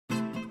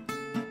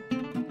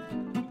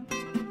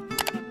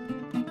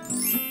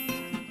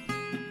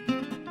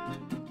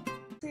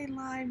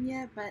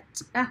but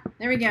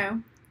there we go.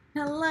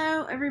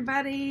 Hello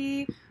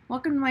everybody,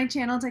 welcome to my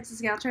channel, Texas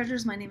Gal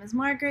Treasures. My name is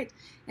Margaret,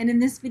 and in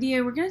this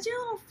video we're going to do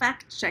a little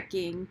fact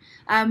checking.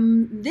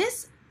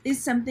 This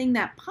is something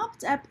that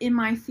popped up in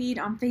my feed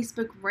on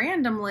Facebook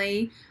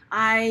randomly.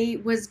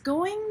 We're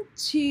going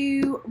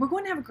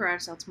to have a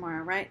garage sale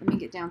tomorrow, right? Let me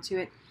get down to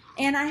it.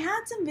 And I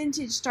had some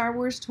vintage Star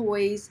Wars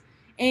toys,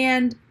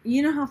 and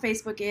you know how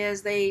Facebook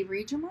is, they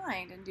read your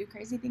mind and do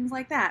crazy things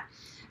like that.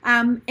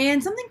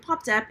 And something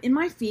popped up in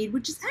my feed,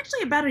 which is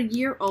actually about a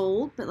year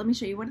old, but let me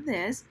show you what it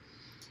is.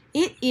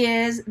 It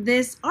is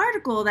this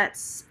article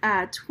that's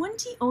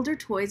 20 older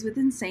toys with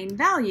insane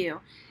value.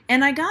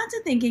 And I got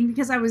to thinking,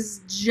 because I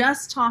was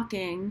just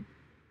talking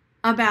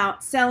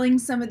about selling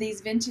some of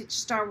these vintage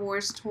Star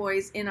Wars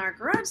toys in our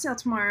garage sale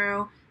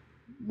tomorrow.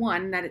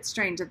 One, that it's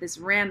strange that this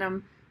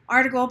random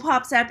article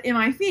pops up in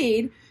my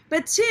feed.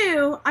 But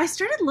two, I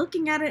started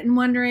looking at it and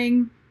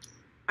wondering,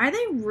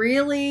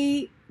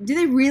 do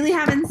they really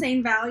have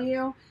insane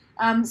value?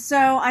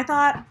 So I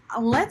thought,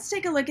 let's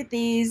take a look at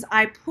these.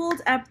 I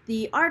pulled up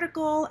the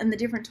article and the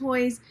different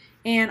toys,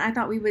 and I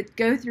thought we would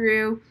go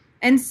through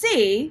and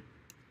see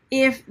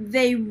if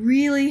they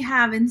really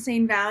have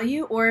insane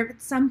value or if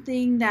it's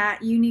something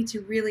that you need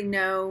to really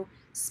know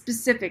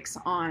specifics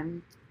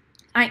on.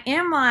 I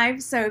am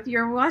live, so if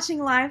you're watching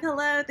live,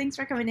 hello, thanks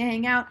for coming to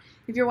hang out.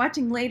 If you're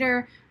watching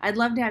later, I'd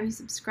love to have you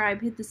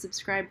subscribe. Hit the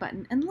subscribe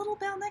button and the little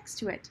bell next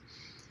to it.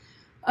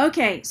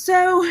 Okay,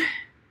 so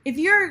if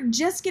you're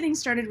just getting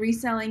started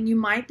reselling, you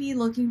might be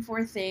looking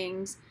for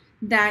things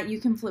that you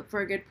can flip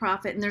for a good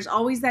profit. And there's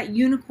always that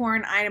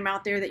unicorn item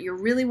out there that you're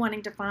really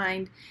wanting to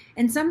find.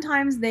 And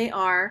sometimes they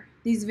are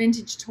these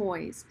vintage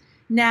toys.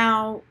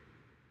 Now,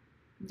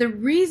 the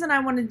reason I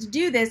wanted to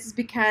do this is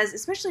because,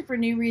 especially for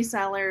new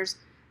resellers,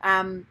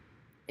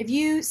 if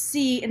you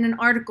see in an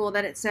article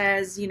that it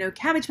says, you know,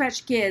 Cabbage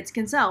Patch Kids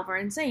can sell for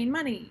insane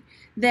money,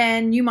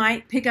 then you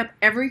might pick up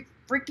every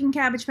freaking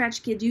Cabbage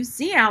Patch Kid you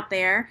see out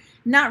there,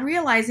 not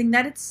realizing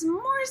that it's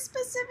more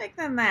specific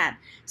than that.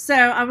 So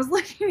I was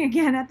looking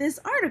again at this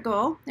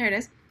article, there it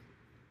is,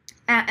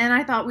 and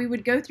I thought we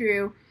would go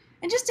through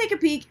and just take a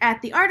peek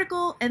at the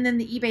article and then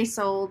the eBay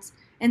solds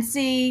and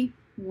see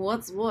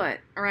what's what,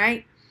 all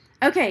right?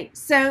 Okay,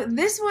 so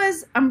this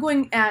was, I'm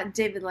going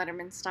David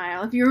Letterman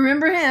style. If you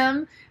remember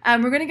him,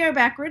 we're going to go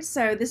backwards.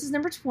 So this is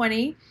number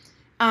 20.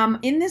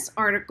 In this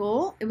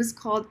article, it was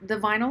called The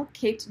Vinyl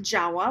Caped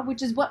Jawa,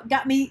 which is what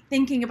got me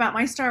thinking about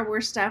my Star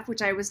Wars stuff,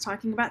 which I was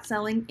talking about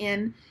selling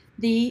in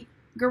the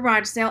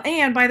garage sale.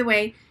 And by the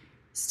way,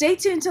 stay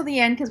tuned till the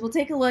end because we'll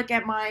take a look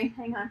at my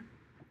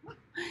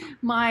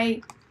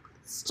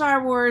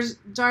Star Wars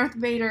Darth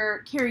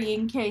Vader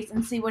carrying case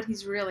and see what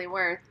he's really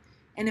worth,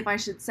 and if I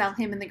should sell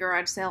him in the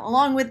garage sale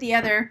along with the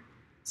other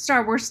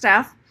Star Wars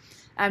stuff.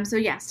 So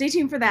yeah, stay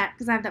tuned for that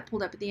because I have that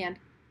pulled up at the end.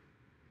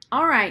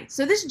 All right,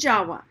 so this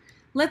Jawa.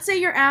 Let's say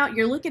you're out,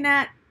 you're looking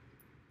at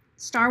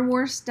Star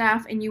Wars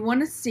stuff, and you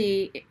want to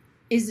see,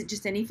 is it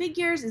just any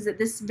figures? Is it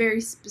this very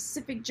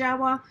specific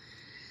Jawa?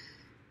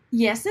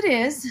 Yes, it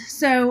is.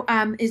 So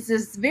is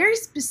this very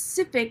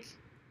specific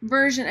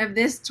version of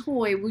this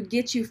toy would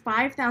get you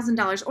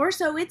 $5,000, or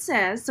so it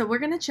says. So we're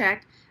going to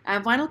check.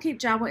 Vinyl Cape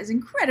Jawa is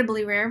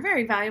incredibly rare,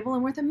 very valuable,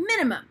 and worth a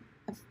minimum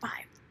of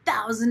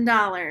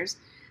 $5,000.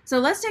 So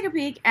let's take a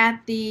peek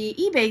at the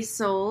eBay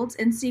solds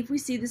and see if we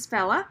see this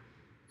fella.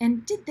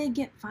 And did they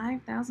get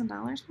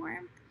 $5,000 for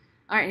him?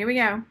 All right, here we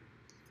go.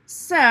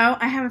 So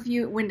I have a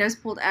few windows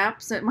pulled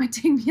up, so it might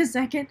take me a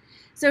second.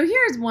 So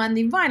here's one,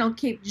 the Vinyl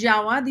Cape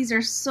Jawa. These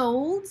are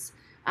solds.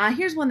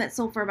 Here's one that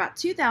sold for about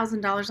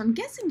 $2,000. I'm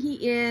guessing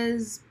he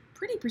is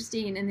pretty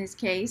pristine in his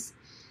case.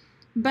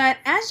 But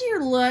as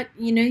you look,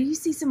 you know, you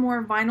see some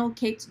more vinyl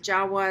caped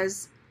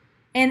Jawas.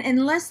 And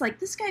unless, like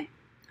this guy,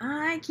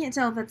 I can't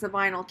tell if that's a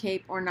vinyl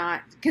cape or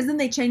not, because then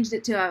they changed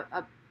it to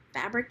a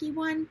fabric-y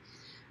one.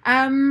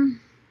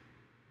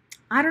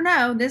 I don't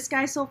know. This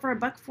guy sold for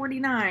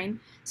 $1.49.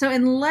 So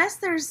unless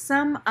there's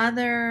some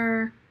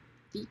other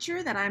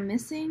feature that I'm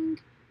missing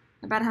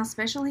about how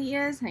special he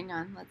is, hang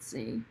on, let's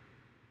see.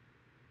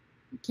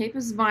 The cape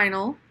is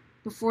vinyl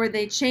before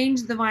they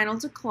changed the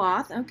vinyl to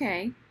cloth.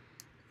 Okay.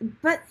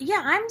 But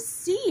yeah, I'm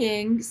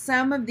seeing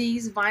some of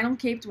these vinyl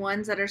caped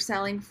ones that are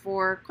selling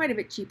for quite a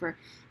bit cheaper.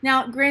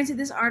 Now, granted,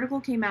 this article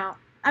came out,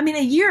 I mean,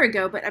 a year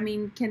ago, but I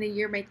mean, can a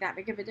year make that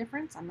big of a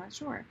difference? I'm not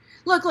sure.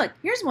 Look,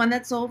 here's one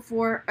that sold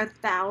for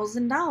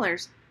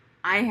 $1,000.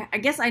 I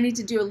guess I need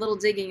to do a little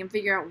digging and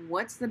figure out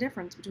what's the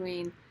difference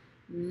between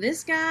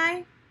this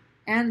guy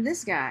and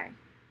this guy.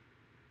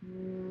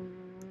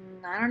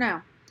 I don't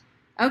know.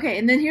 Okay,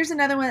 and then here's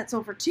another one that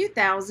sold for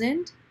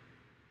 $2,000.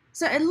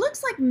 So it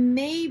looks like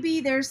maybe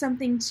there's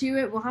something to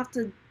it. We'll have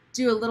to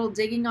do a little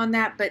digging on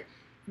that, but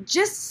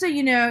just so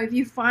you know, if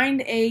you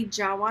find a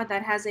Jawa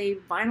that has a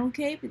vinyl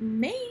cape, it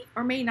may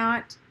or may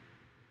not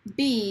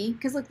be,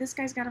 because look, this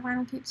guy's got a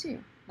vinyl cape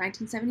too,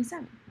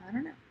 1977. I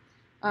don't know.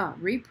 Oh,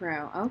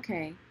 repro.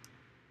 Okay.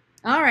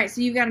 All right,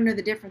 so you've got to know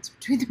the difference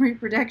between the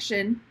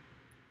reproduction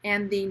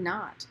and the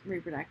not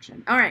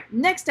reproduction. All right,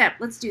 next step.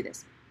 Let's do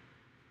this.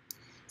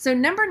 So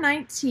number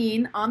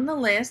 19 on the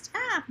list,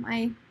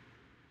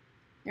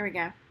 there we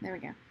go.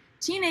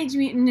 Teenage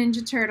Mutant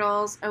Ninja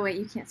Turtles. Oh wait,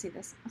 you can't see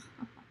this.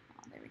 Oh,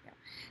 there we go.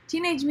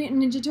 Teenage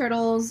Mutant Ninja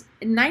Turtles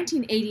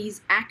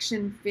 1980s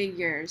action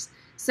figures.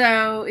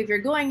 So if you're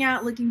going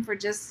out looking for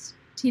just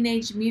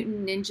Teenage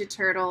Mutant Ninja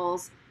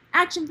Turtles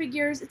action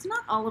figures, it's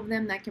not all of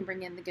them that can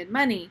bring in the good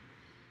money.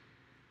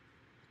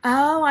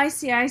 Oh, I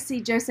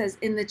see. Joe says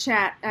in the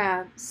chat,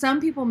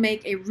 some people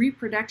make a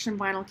reproduction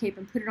vinyl cape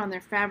and put it on their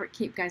fabric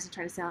cape guys and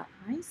try to sell it.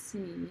 I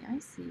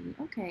see.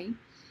 Okay.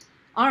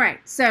 All right.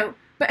 So,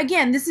 but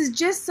again, this is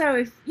just so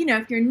if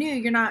you're new,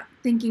 you're not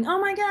thinking, oh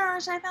my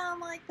gosh, I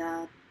found like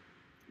the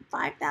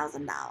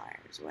 $5,000,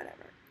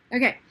 whatever.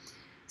 Okay.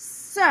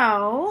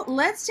 So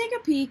let's take a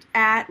peek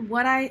at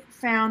what I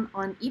found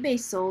on eBay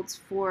solds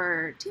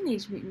for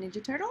Teenage Mutant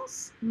Ninja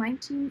Turtles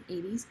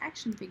 1980s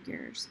action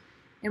figures.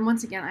 And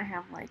once again, I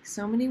have like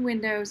so many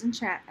windows and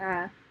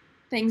chat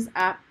things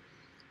up.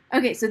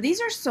 Okay, so these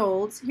are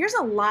sold. Here's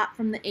a lot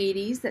from the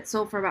 80s that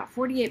sold for about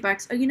 48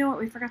 bucks. Oh, you know what?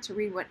 We forgot to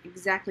read what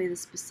exactly the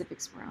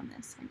specifics were on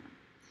this. Hang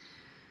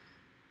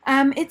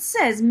on. It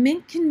says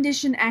mint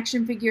condition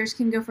action figures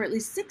can go for at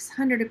least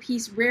 $600 a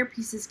piece. Rare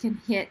pieces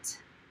can hit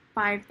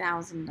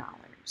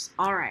 $5,000.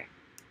 All right.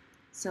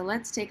 So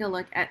let's take a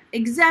look at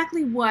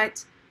exactly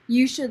what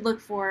you should look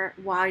for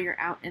while you're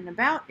out and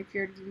about. If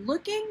you're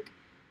looking,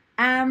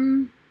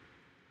 I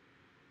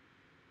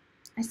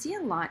see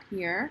a lot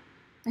here.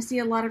 I see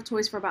a lot of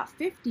toys for about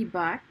 50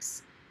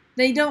 bucks.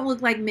 They don't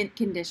look like mint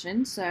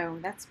condition, so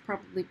that's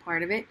probably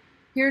part of it.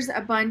 Here's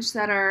a bunch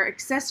that are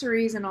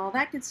accessories and all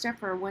that good stuff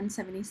for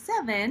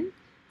 $177.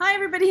 Hi,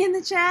 everybody in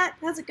the chat.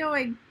 How's it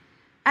going?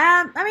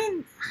 I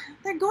mean,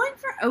 they're going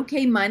for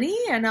okay money,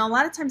 and a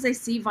lot of times I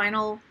see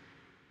vinyl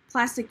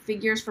plastic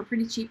figures for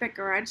pretty cheap at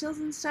garage sales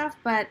and stuff,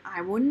 but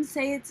I wouldn't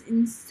say it's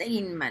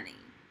insane money.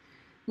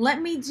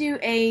 Let me do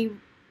a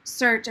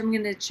search. I'm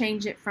going to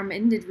change it from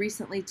ended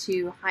recently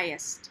to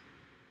highest.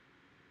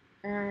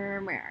 Where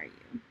are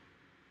you?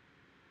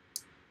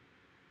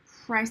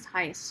 Price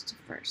highest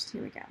first.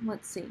 Here we go.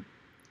 Let's see.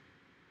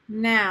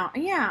 Now,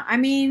 yeah, I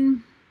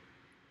mean,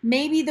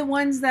 maybe the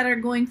ones that are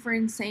going for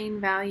insane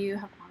value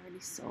have already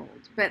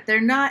sold, but they're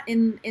not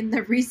in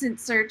the recent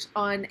search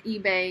on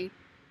eBay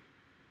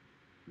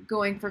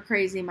going for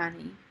crazy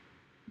money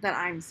that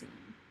I'm seeing.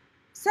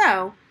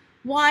 So,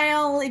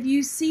 while if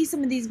you see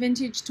some of these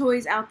vintage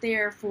toys out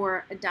there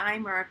for a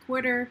dime or a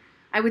quarter,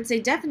 I would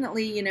say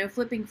definitely,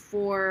 flipping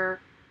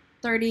for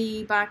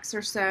 30 bucks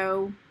or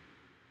so,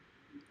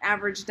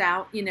 averaged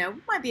out,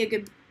 might be a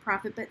good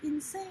profit, but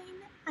insane,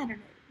 I don't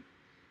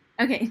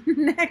know. Okay,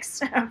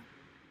 next up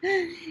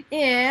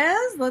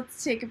is,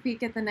 let's take a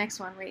peek at the next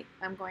one. Wait,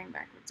 I'm going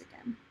backwards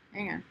again.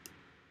 Hang on.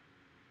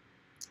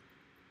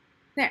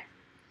 There.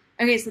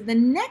 Okay, so the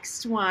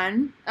next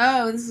one,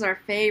 oh, this is our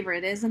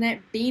favorite, isn't it?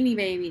 Beanie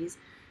Babies.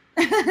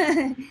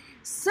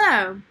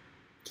 So,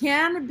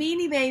 can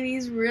Beanie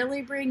Babies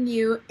really bring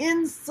you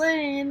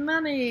insane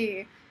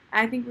money?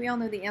 I think we all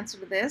know the answer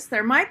to this.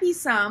 There might be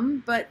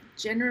some, but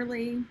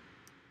generally,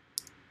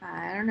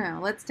 I don't know.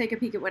 Let's take a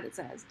peek at what it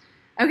says.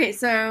 Okay,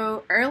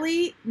 so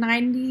early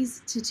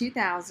 90s to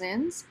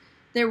 2000s,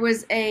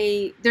 there's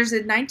a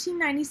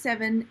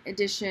 1997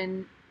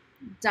 edition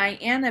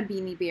Diana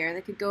Beanie Bear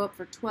that could go up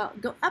to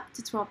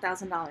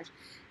 $12,000.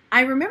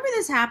 I remember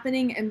this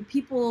happening and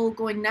people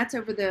going nuts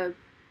over the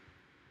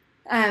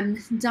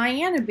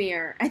Diana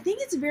Bear. I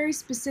think it's very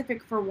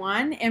specific for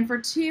one, and for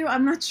two,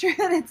 I'm not sure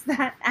that it's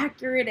that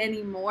accurate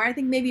anymore. I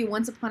think maybe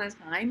once upon a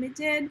time it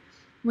did,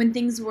 when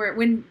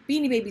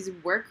Beanie Babies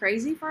were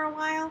crazy for a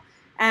while.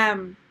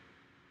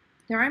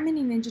 There aren't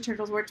many Ninja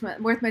Turtles worth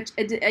much.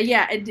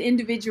 Yeah,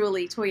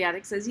 individually, Toy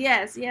Addict says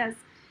yes.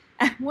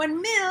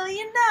 $1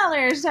 million,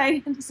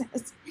 Diana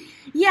says.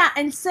 Yeah,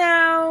 and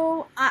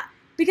so,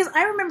 because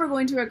I remember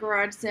going to a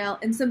garage sale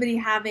and somebody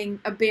having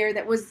a bear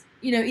that was,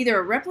 either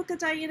a replica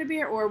Diana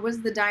Bear or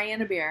was the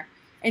Diana Bear.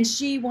 And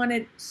she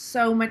wanted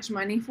so much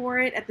money for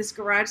it at this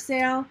garage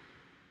sale.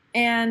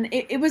 And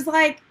it was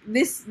like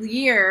this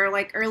year,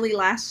 like early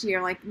last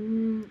year, like,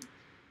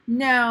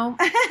 no.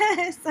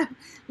 So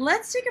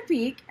let's take a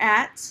peek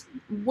at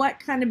what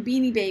kind of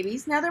Beanie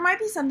Babies. Now, there might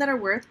be some that are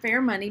worth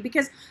fair money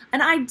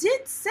and I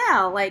did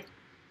sell, like,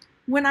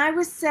 when I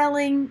was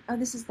selling, oh,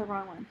 this is the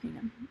wrong one. Hang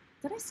on.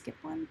 Did I skip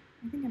one?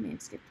 I think I may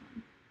have skipped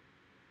one.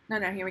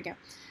 No, here we go.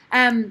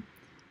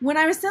 When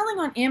I was selling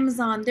on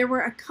Amazon, there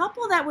were a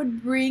couple that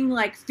would bring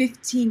like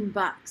 15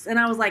 bucks. And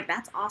I was like,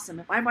 that's awesome.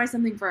 If I buy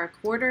something for a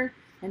quarter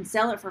and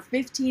sell it for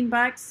 15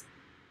 bucks,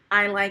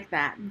 I like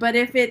that. But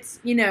if it's,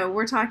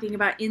 we're talking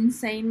about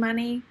insane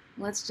money,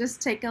 let's just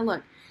take a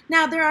look.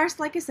 Now,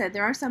 like I said,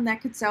 there are some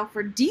that could sell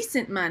for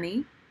decent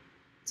money.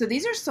 So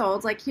these are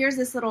sold. Like, here's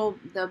this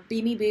the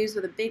Beanie Boos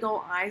with the big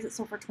old eyes that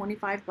sold for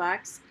 25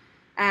 bucks.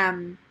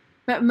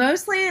 But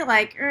mostly,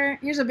 like,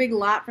 here's a big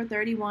lot for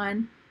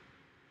 31.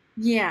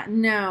 Yeah,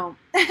 no.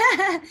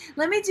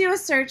 Let me do a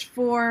search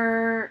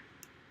for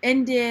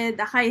ended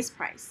the highest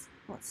price.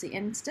 Let's see.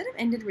 Instead of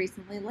ended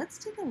recently, let's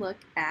take a look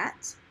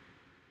at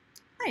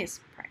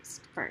highest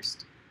price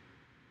first.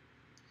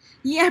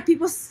 Yeah,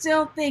 people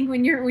still think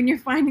when you're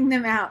finding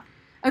them out.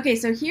 Okay,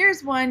 so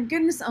here's one.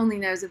 Goodness only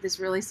knows if this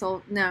really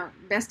sold. No,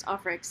 best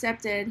offer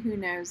accepted. Who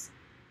knows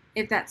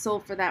if that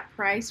sold for that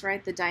price,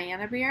 right? The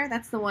Diana bear.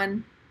 That's the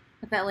one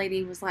that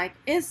lady was like,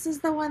 this is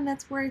the one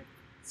that's worth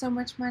so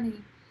much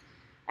money.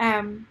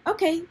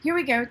 Okay, here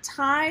we go.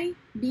 Thai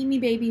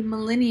Beanie Baby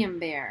Millennium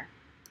Bear.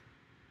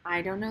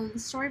 I don't know the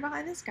story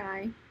behind this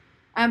guy.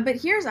 But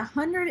here's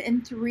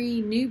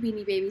 103 new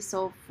Beanie Babies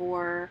sold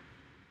for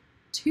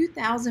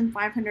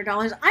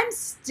 $2,500. I'm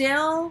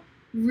still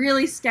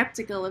really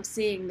skeptical of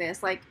seeing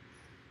this. Like,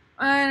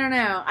 I don't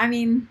know. I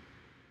mean,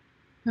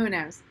 who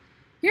knows?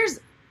 Here's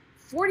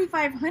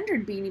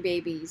 4,500 Beanie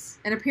Babies.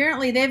 And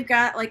apparently they've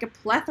got like a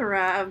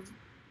plethora of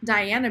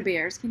Diana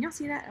bears. Can y'all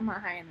see that? I'm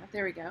not high enough.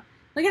 There we go.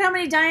 Look at how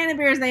many Diana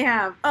bears they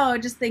have. Oh,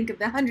 just think of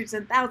the hundreds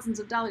and thousands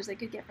of dollars they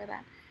could get for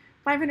that.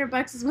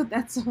 $500 is what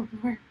that sold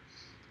for.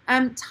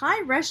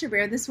 Thai Russia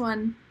bear. This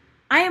one,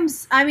 I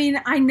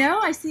know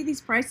I see these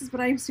prices,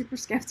 but I am super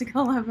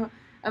skeptical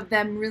of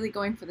them really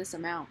going for this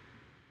amount.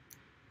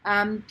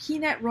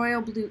 Peanut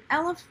Royal Blue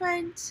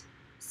Elephant,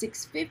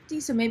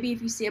 $650. So maybe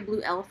if you see a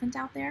blue elephant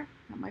out there,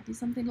 that might be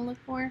something to look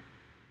for.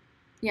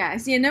 Yeah, I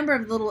see a number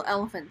of little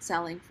elephants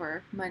selling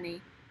for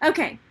money.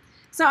 Okay,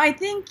 so I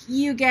think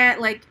you get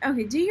like,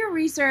 okay, do your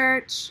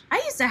research. I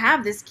used to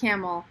have this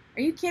camel.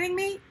 Are you kidding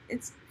me?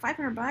 It's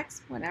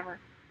 $500. Whatever.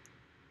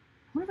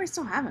 I wonder if I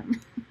still have him.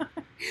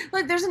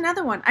 Look, there's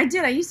another one. I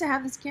used to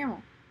have this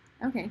camel.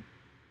 Okay.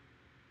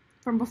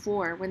 From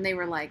before, when they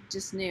were like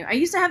just new. I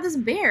used to have this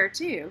bear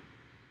too.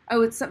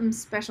 Oh, it's something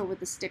special with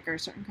the sticker, a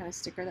certain kind of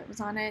sticker that was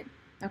on it.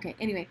 Okay,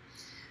 anyway.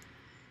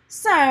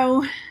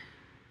 So,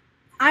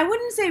 I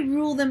wouldn't say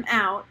rule them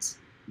out,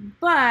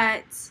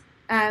 but,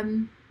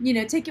 you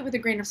know, take it with a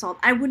grain of salt.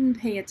 I wouldn't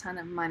pay a ton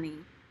of money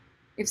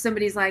if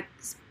somebody's like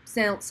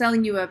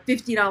selling you a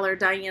 $50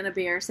 Diana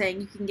bear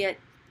saying you can get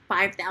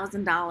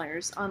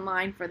 $5,000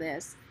 online for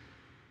this.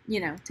 You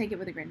know, take it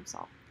with a grain of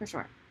salt, for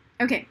sure.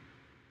 Okay,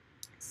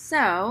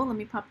 so let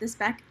me pop this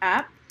back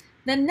up.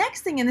 The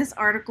next thing in this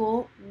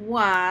article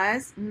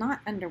was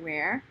not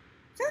underwear.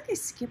 I feel like I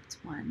skipped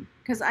one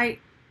because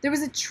there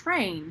was a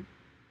train.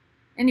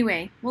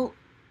 Anyway,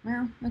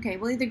 okay,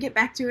 we'll either get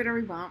back to it or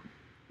we won't.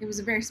 It was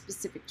a very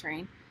specific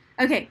train.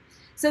 Okay,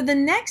 so the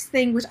next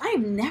thing, which I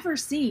have never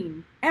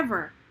seen,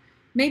 ever,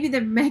 maybe the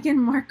Meghan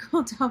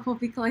Markle doll will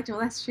be collectible,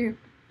 that's true.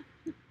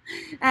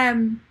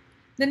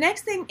 The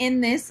next thing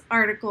in this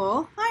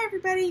article, hi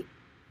everybody.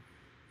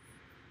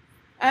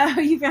 Oh,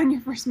 you found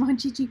your first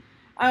Monchichi.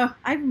 Oh,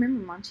 I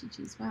remember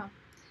Monchichis, wow.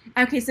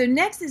 Okay, so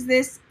next is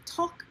this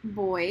Talk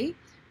Boy,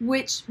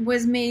 which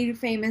was made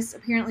famous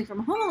apparently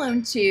from Home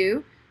Alone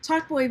 2.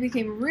 Talk Boy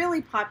became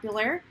really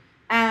popular,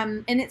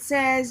 and it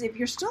says if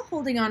you're still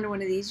holding on to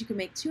one of these, you can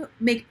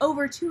make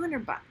over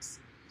 $200.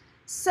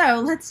 So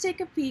let's take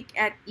a peek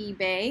at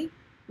eBay.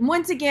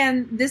 Once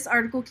again, this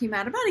article came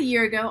out about a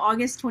year ago,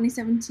 August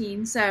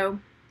 2017, so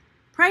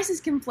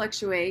prices can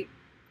fluctuate,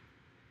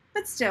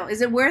 but still,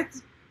 is it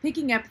worth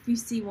picking up if you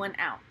see one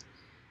out?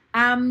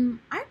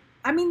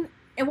 I mean,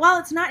 while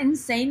it's not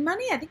insane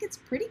money, I think it's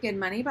pretty good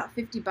money. About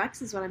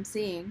 $50 is what I'm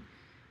seeing.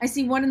 I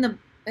see one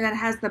that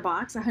has the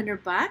box,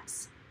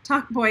 $100.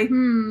 Talk Boy,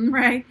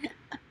 right?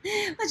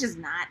 Let's just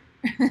not.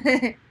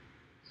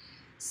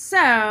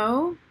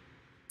 So,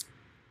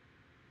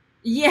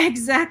 yeah,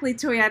 exactly,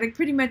 Toy Addict.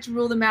 Pretty much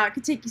rule them out. It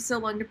could take you so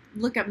long to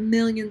look up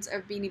millions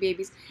of Beanie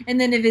Babies. And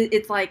then if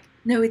it's like,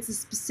 no, it's a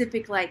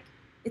specific, like,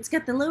 it's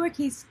got the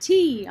lowercase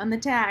t on the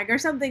tag or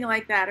something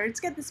like that. Or it's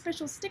got the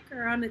special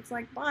sticker on its,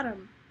 like,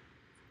 bottom.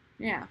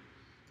 Yeah.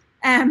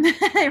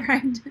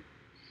 Right.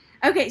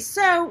 Okay,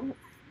 so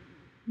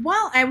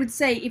while I would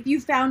say if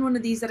you found one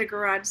of these at a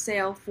garage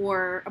sale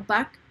for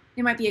 $1,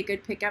 it might be a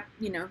good pickup,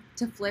 you know,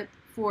 to flip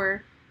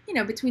for, you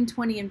know, between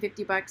 $20 and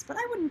 $50, but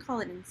I wouldn't call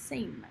it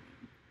insane money.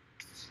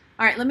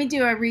 All right, let me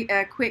do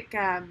a quick,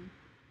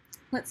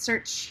 let's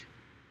search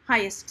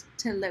highest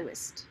to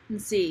lowest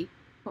and see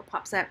what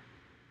pops up.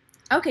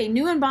 Okay,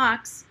 new in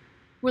box,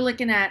 we're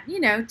looking at, you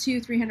know,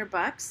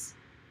 $200-300.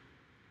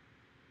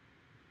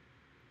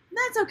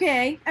 That's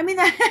okay. I mean,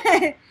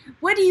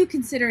 what do you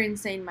consider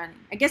insane money?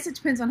 I guess it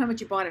depends on how much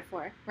you bought it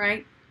for,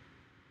 right?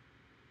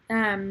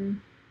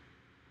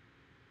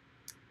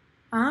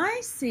 I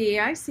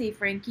see,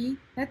 Frankie.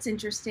 That's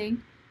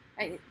interesting.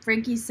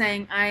 Frankie's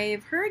saying,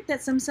 I've heard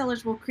that some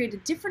sellers will create a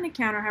different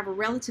account or have a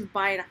relative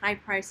buy at a high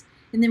price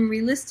and then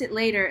relist it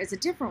later as a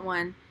different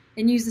one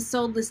and use the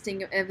sold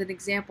listing of an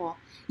example.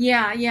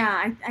 Yeah,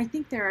 I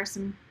think there are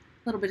some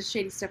little bit of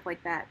shady stuff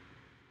like that.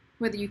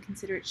 Whether you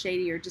consider it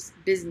shady or just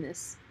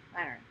business.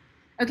 I don't know.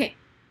 Okay.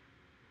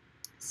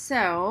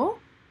 So,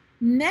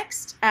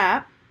 next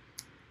up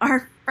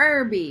are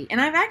Furby. And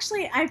I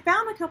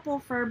found a couple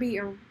Furby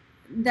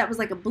that was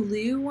like a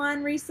blue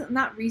one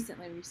not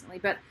recently,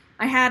 but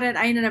I had it.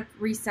 I ended up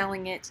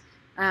reselling it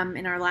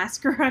in our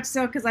last garage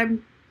sale because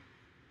I'm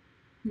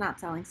not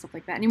selling stuff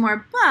like that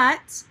anymore.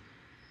 But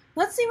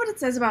let's see what it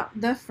says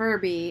about the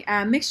Furby.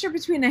 Mixture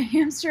between a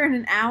hamster and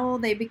an owl.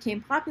 They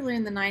became popular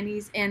in the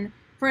 90s, and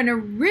For an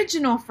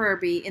original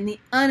Furby in the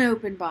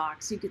unopened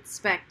box, you could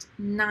expect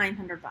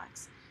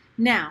 $900.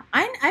 Now,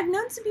 I've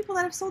known some people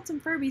that have sold some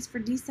Furbies for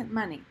decent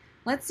money.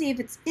 Let's see if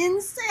it's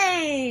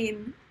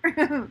insane.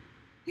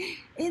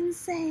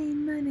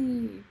 Insane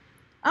money.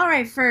 All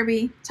right,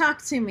 Furby,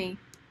 talk to me.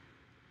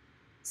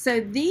 So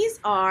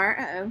these are,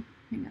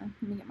 hang on,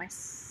 let me get my,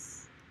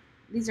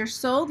 these are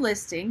sold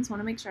listings. Want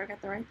to make sure I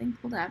got the right thing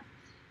pulled up.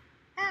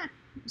 I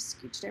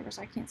scooched over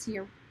so I can't see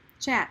your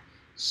chat.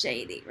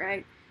 Shady,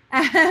 right?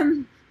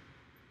 Do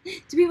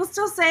people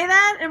still say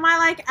that? Am I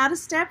like out of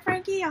step,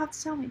 Frankie? You'll have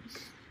to tell me.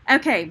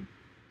 Okay.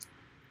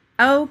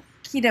 Okie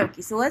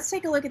dokie. So let's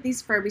take a look at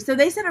these Furbies. So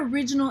they said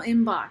original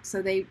inbox.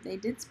 So they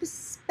did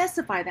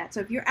specify that.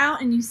 So if you're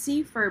out and you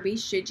see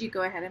Furbies, should you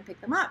go ahead and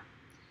pick them up?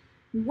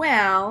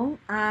 Well,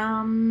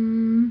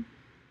 I'm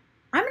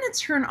going to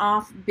turn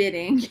off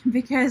bidding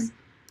because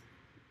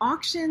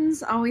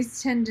auctions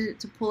always tend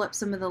to pull up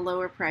some of the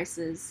lower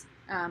prices.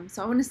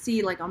 So I want to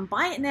see, like, on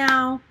Buy It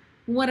Now,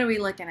 what are we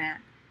looking at?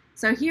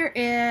 So here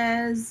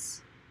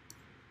is,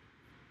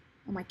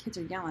 oh, my kids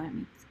are yelling at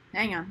me.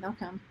 Hang on, they'll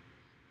come.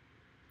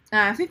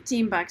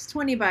 $15,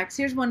 $20.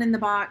 Here's one in the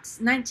box,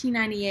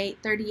 $19.98,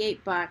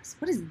 $38.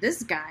 What is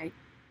this guy?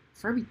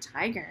 Furby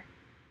tiger.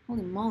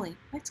 Holy moly,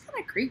 that's kind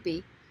of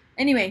creepy.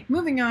 Anyway,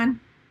 moving on.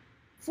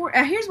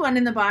 Here's one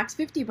in the box,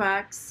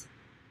 $50.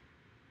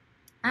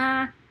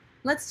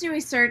 Let's do a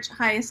search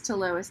highest to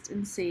lowest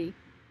and see.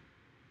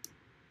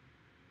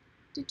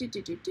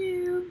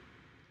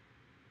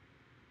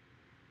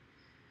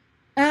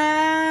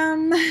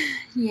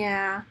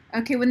 Yeah.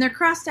 Okay, when they're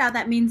crossed out,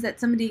 that means that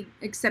somebody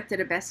accepted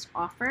a best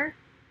offer.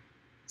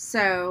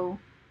 So,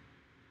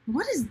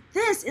 what is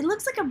this? It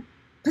looks like a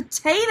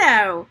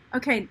potato.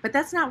 Okay, but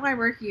that's not why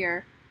we're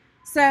here.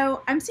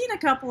 So, I'm seeing a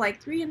couple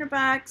like $300,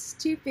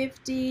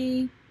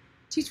 $250,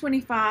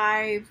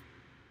 $225.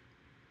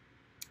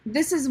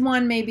 This is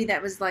one maybe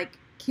that was like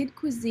Kid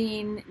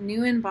Cuisine,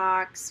 new in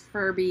box,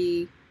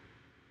 Furby.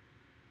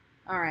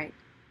 All right.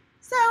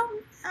 So,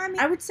 I mean,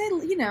 I would say,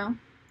 you know,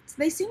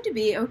 they seem to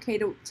be okay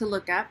to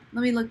look up.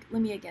 Let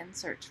me again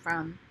search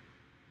from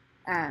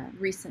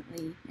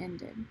recently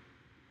ended.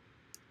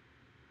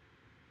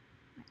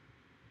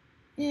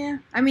 Yeah,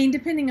 I mean,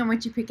 depending on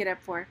what you pick it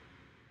up for.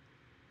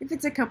 If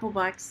it's a couple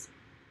bucks,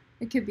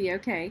 it could be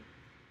okay.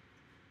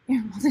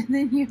 You're older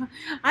than you.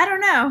 I don't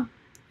know.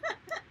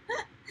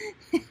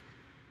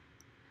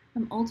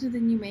 I'm older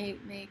than you may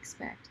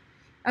expect.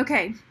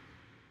 Okay.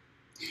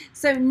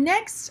 So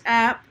next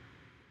up,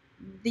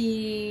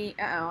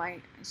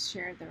 I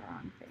shared the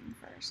wrong thing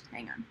first.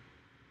 Hang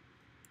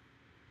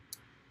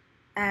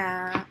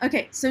on.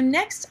 Okay, so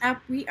next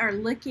up we are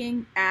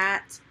looking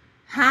at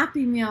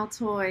Happy Meal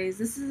toys.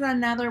 This is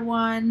another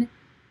one.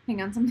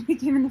 Hang on, somebody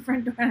came in the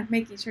front door and I'm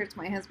making sure it's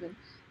my husband.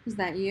 Is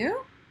that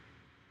you?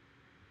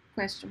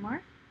 Question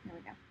mark. There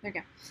we go. There we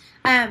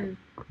go.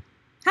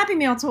 Happy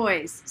Meal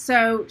toys.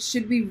 So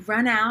should we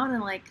run out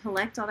and like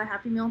collect all the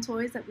Happy Meal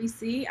toys that we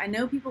see? I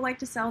know people like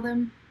to sell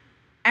them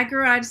at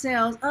garage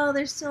sales. Oh,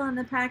 they're still in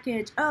the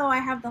package. Oh, I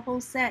have the whole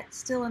set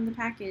still in the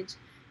package.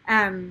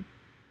 Oh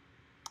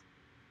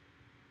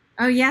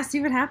yeah, see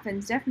what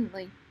happens,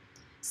 definitely.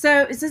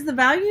 So it says the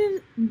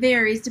value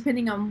varies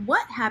depending on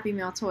what Happy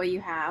Meal toy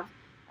you have.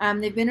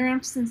 They've been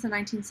around since the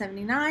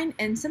 1979,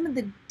 and some of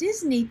the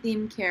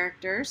Disney-themed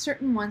characters,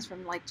 certain ones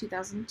from like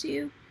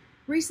 2002,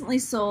 recently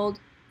sold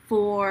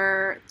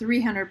for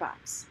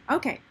 $300.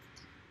 Okay,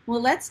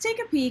 well, let's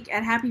take a peek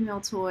at Happy Meal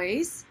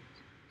toys.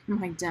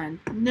 Am I done?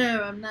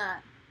 No, I'm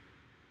not.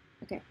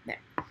 Okay,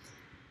 there.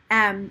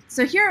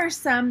 So here are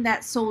some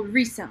that sold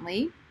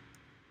recently.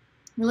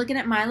 We're looking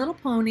at My Little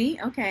Pony.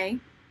 Okay.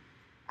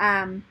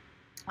 I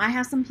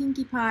have some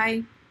Pinkie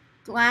Pie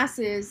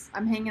glasses.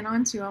 I'm hanging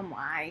on to them.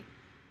 Why?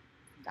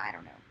 I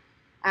don't know.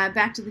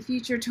 Back to the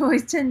Future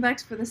toys,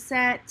 $10 for the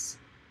set.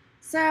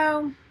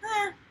 So,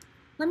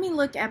 let me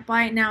look at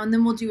Buy It Now, and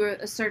then we'll do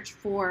a search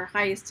for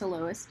highest to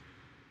lowest.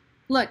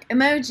 Look,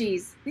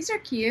 emojis. These are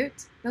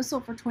cute. Those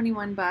sold for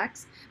 $21.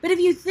 But if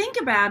you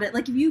think about it,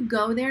 like if you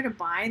go there to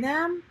buy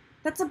them,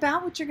 that's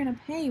about what you're going to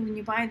pay when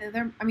you buy them.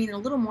 They're, I mean, a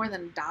little more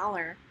than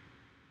 $1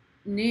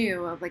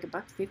 new, of like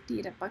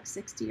 $1.50 to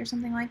 $1.60 or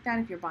something like that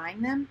if you're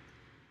buying them.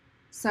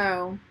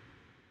 So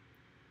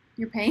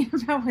you're paying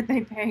about what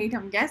they paid,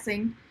 I'm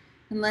guessing,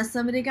 unless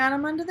somebody got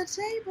them under the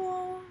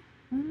table.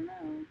 I don't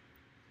know.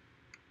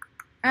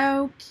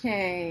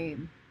 Okay.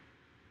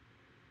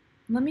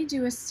 Let me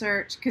do a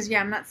search, because,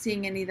 yeah, I'm not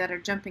seeing any that are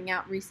jumping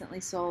out recently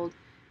sold.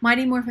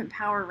 Mighty Morphin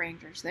Power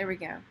Rangers. There we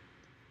go.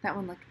 That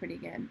one looked pretty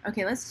good.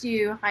 Okay, let's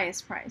do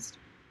highest priced.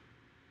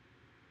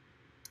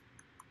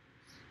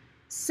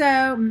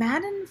 So,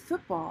 Madden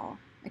Football.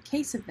 A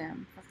case of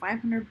them for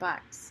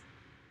 $500.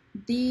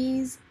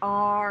 These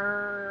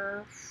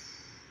are...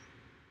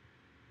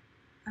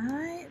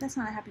 That's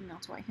not a Happy Meal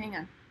toy. Hang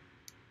on.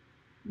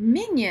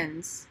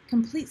 Minions.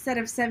 Complete set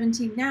of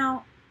 17.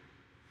 Now...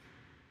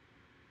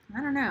 I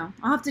don't know.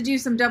 I'll have to do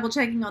some double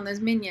checking on those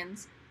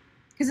Minions.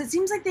 Because it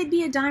seems like they'd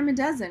be $10 a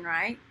dozen,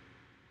 right?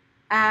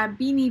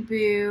 Beanie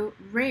Boo,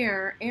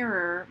 Rare,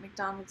 Error,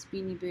 McDonald's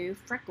Beanie Boo,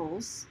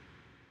 Freckles.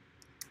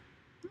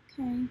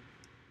 Okay.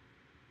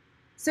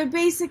 So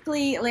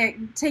basically,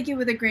 like, take it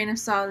with a grain of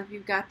salt if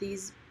you've got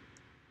these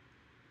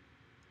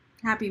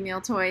Happy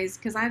Meal toys,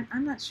 because I'm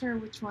not sure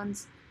which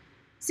ones.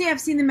 See,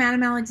 I've seen the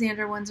Madame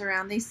Alexandra ones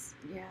around.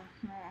 Yeah,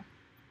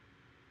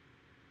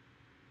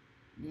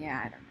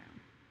 I don't know.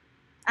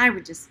 I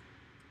would just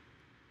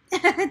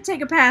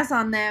take a pass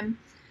on them.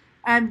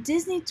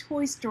 Disney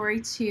Toy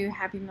Story 2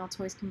 Happy Meal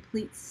Toys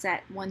Complete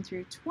Set 1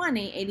 through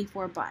 20,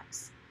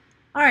 $84.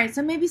 All right,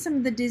 so maybe some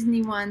of the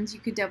Disney ones you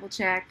could double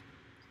check.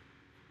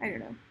 I don't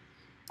know.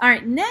 All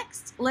right,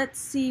 next, let's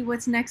see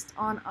what's next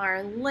on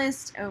our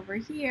list over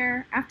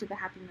here. After the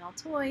Happy Meal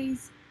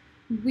toys,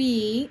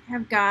 we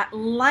have got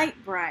Light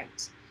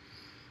Bright.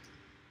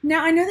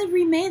 Now, I know they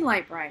remade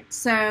Light Bright,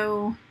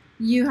 so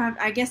you have,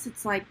 I guess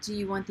it's like, do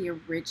you want the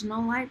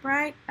original Light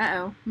Bright?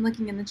 Uh-oh, I'm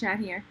looking in the chat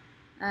here.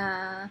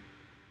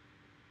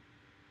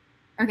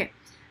 Okay.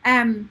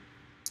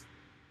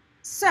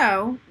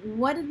 So,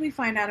 what did we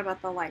find out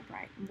about the Light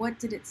Bright? What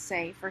did it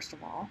say, first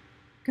of all?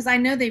 Because I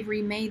know they've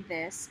remade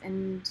this,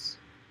 and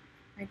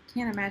I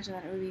can't imagine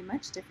that it would be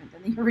much different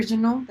than the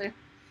original. They're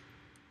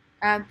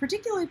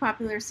particularly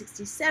popular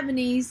 60s,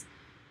 70s.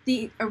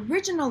 The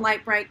original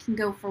Light Bright can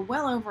go for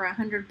well over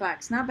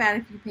 $100. Not bad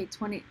if you paid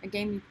a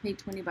game you paid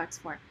 $20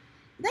 for.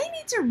 They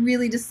need to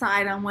really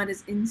decide on what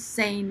is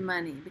insane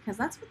money, because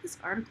that's what this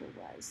article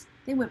was.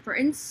 They went for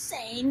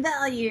insane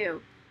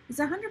value. Is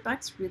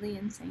 $100 really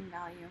insane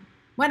value?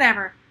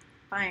 Whatever.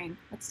 Fine.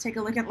 Let's take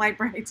a look at Light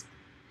Bright.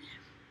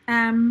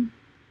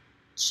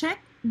 Check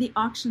the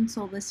auction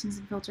sold listings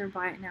and filter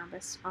buy it now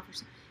best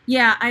offers.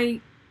 Yeah,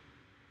 I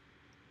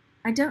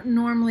don't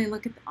normally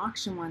look at the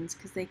auction ones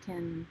because they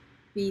can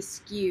be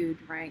skewed,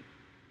 right?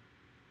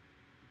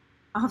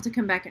 I'll have to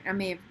come back and I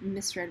may have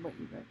misread what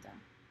you wrote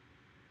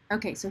though.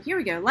 Okay, so here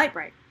we go. Light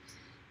Bright.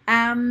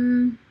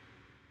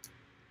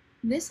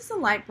 This is a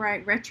Light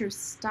Bright retro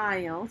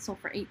style, sold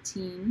for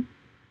 $18.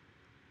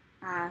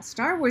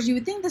 Star Wars. You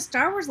would think the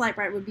Star Wars Light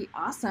Bright would be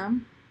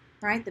awesome,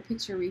 right? The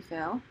picture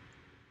refill.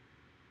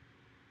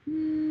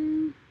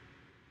 I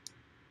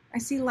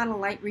see a lot of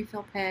light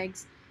refill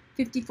pegs.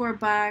 $54.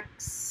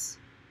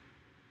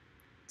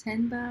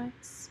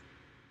 $10.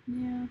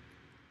 Yeah.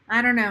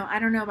 I don't know. I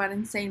don't know about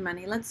insane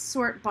money. Let's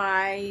sort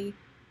by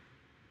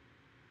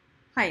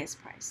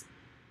highest price.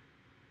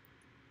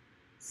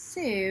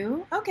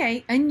 So,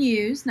 okay,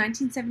 unused,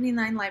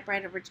 1979 Light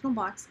Bright original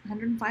box,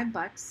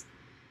 $105.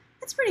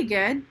 That's pretty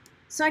good.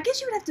 So I guess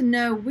you would have to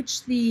know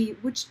which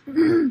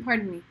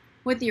pardon me,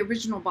 what the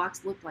original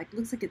box looked like. It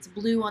looks like it's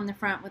blue on the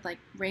front with like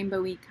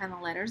rainbowy kind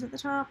of letters at the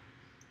top.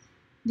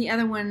 The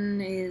other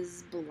one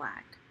is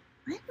black.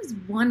 I was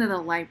one of the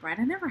Light Bright.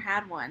 I never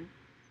had one.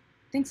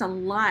 Thanks a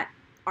lot,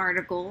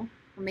 article,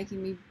 for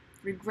making me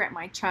regret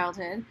my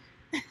childhood.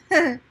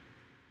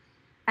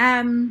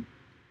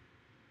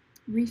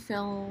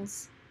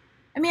 Refills.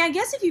 I mean, I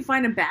guess if you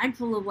find a bag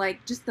full of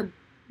like just the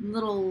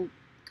little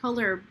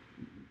color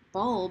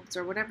bulbs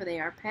or whatever they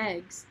are,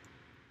 pegs,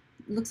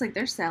 it looks like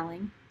they're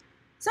selling.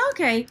 So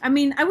okay, I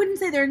mean, I wouldn't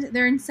say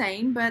they're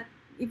insane, but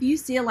if you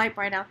see a Light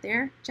Bright out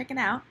there, check it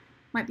out.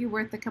 Might be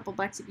worth a couple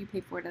bucks if you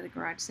pay for it at a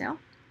garage sale.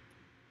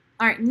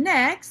 All right,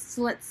 next,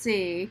 let's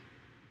see.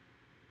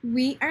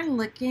 We are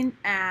looking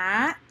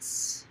at,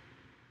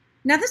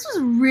 now this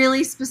was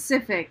really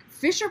specific,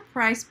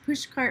 Fisher-Price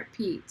Pushcart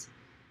Pete.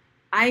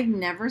 I've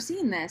never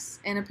seen this,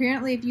 and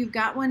apparently if you've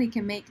got one, it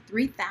can make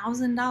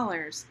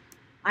 $3,000.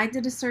 I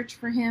did a search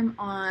for him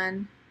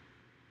on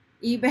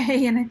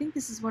eBay, and I think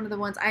this is one of the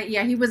ones,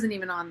 yeah, he wasn't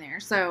even on there.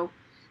 So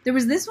there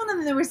was this one, and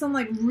then there was some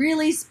like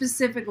really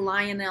specific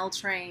Lionel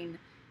train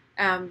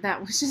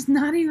that was just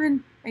not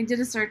even, I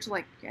did a search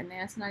like, and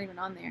that's not even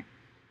on there.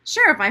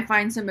 Sure, if I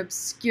find some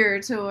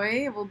obscure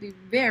toy, it will be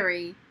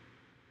very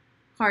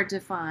hard to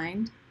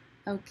find.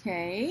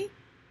 Okay,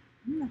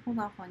 I'm gonna hold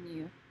off on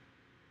you.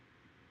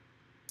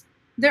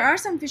 There are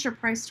some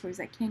Fisher-Price toys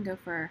that can go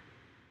for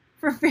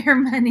fair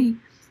money.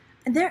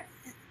 I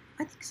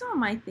think some of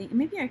my thing,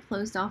 maybe I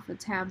closed off a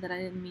tab that I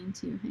didn't mean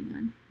to. Hang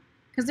on.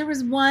 Because there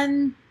was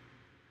one,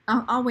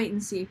 I'll wait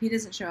and see. If he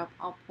doesn't show up,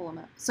 I'll pull him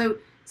up. So,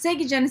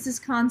 Sega Genesis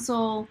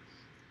console.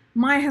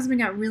 My husband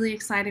got really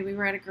excited. We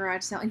were at a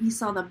garage sale, and he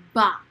saw the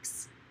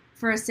box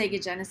for a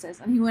Sega Genesis.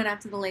 And he went up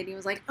to the lady and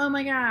was like, oh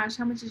my gosh,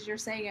 how much is your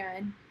Sega?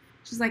 And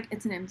she's like,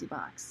 it's an empty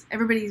box.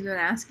 Everybody's been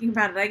asking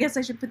about it. I guess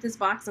I should put this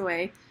box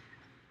away.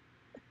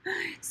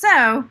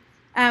 So,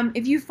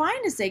 if you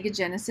find a Sega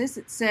Genesis,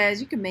 it says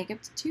you can make up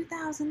to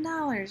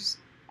 $2,000.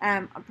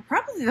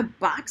 Probably the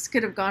box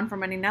could have gone for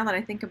money now that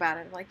I think about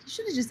it. Like, you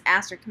should have just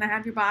asked her, can I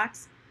have your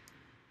box?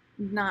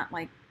 Not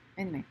like,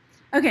 anyway.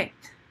 Okay.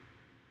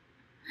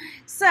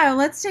 So,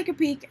 let's take a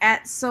peek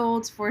at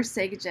sold for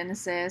Sega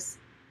Genesis.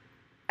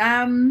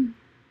 Yeah,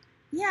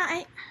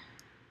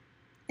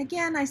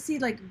 I see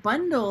like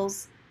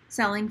bundles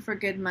selling for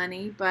good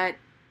money, but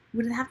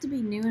would it have to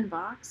be new in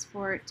box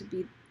for it to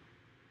be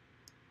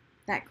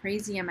that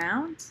crazy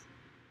amount?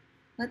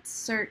 Let's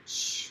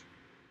search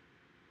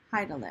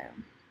high to low.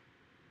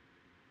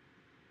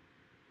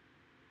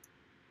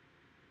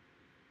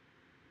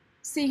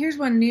 see, here's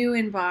one new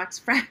in box,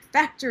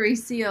 factory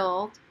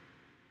sealed.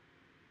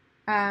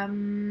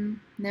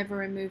 Never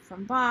removed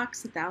from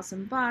box,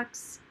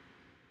 $1,000.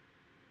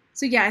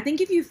 So yeah, I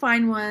think if you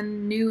find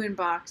one new in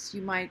box,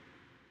 you might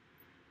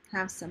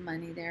have some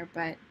money there,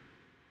 but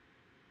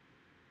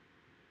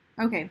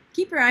okay.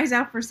 Keep your eyes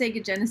out for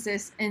Sega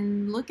Genesis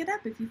and look it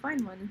up if you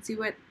find one and see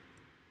what,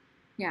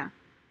 yeah.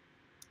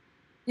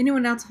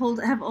 Anyone else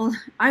have old?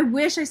 I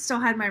wish I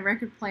still had my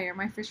record player,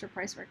 my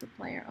Fisher-Price record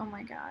player. Oh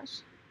my gosh.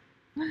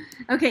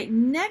 Okay,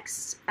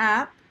 next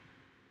up.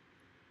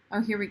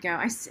 Oh, here we go.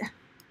 I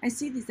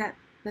see these at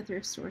the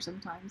thrift store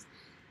sometimes.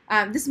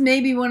 This may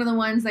be one of the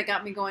ones that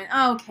got me going,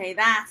 oh, okay,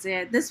 that's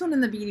it. This one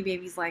in the Beanie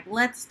Babies, like,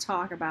 let's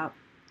talk about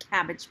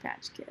Cabbage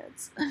Patch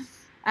Kids.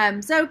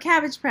 So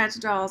Cabbage Patch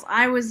dolls,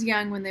 I was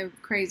young when the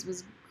craze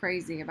was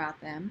crazy about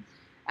them.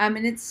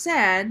 And it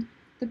said,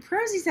 the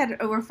Prosies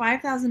had over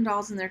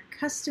 $5,000 in their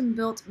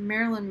custom-built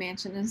Maryland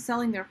mansion and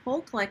selling their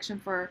whole collection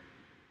for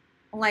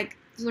like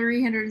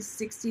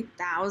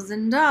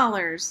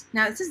 $360,000.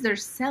 Now, it says they're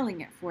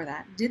selling it for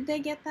that. Did they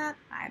get that?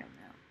 I don't know.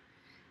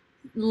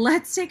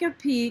 Let's take a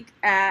peek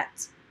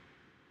at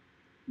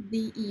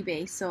the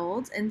eBay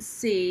solds and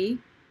see.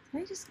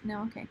 Did I just,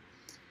 no, okay.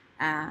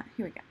 Here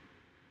we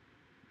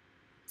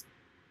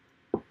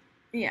go.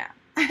 Yeah.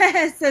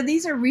 So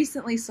these are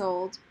recently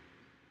sold.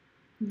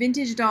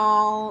 Vintage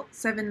doll,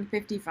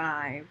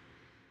 $755.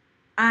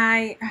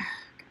 Oh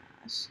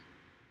gosh.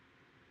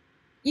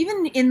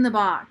 Even in the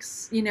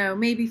box, you know,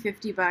 maybe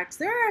 $50.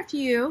 There are a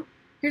few.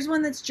 Here's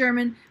one that's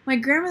German. My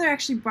grandmother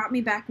actually brought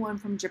me back one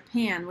from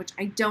Japan, which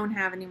I don't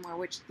have anymore,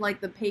 which, like,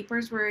 the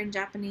papers were in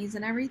Japanese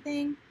and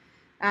everything.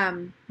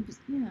 Yeah,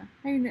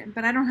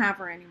 but I don't have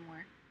her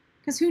anymore.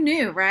 Because who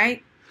knew,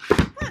 right?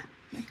 Ah,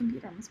 my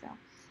computer almost fell.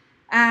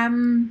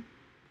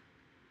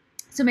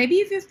 So maybe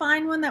if you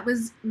find one that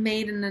was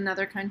made in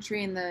another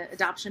country and the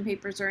adoption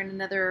papers are in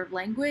another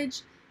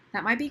language,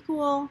 that might be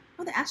cool.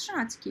 Oh, the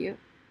astronaut's cute.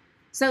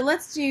 So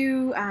let's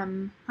do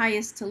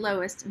highest to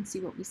lowest and see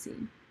what we see.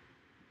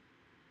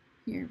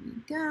 Here we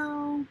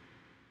go.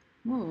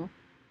 Whoa.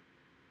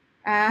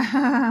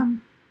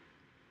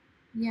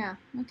 Yeah,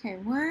 okay,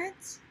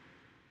 what?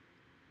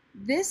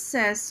 This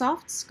says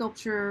soft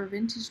sculpture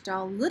vintage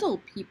doll Little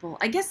People.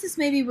 I guess this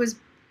maybe was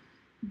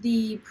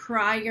the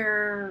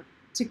prior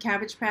to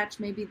Cabbage Patch.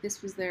 Maybe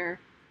this was their,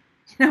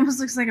 it almost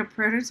looks like a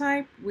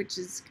prototype, which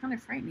is kind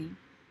of frightening.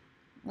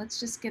 Let's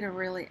just get a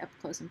really up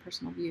close and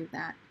personal view of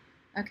that.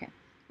 Okay,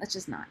 let's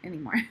just not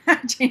anymore. I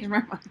changed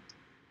my mind.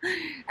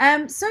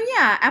 So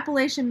yeah,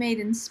 Appellation made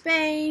in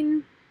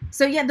Spain.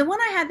 So yeah, the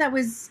one I had that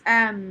was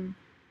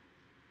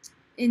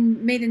made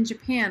in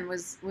Japan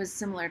was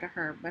similar to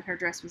her, but her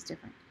dress was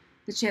different.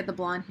 But she had the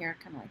blonde hair,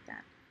 kind of like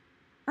that.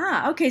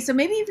 Ah, okay. So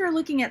maybe if you're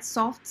looking at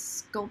soft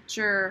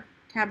sculpture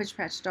Cabbage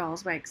Patch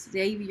dolls by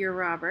Xavier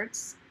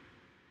Roberts,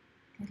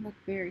 they look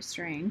very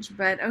strange,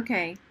 but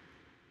okay.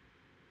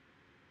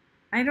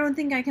 I don't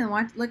think I can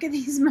look at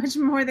these much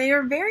more. They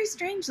are very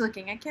strange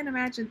looking. I can't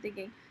imagine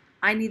thinking,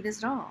 I need this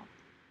doll.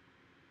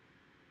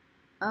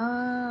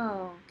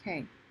 Oh,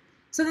 okay.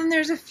 So then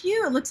there's a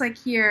few, it looks like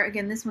here.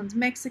 Again, this one's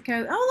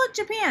Mexico. Oh, look,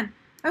 Japan.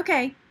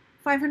 Okay,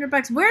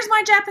 $500. Where's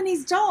my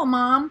Japanese doll,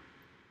 Mom?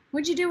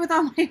 What'd you do with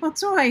all my old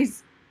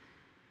toys?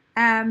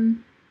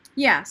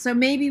 Yeah, so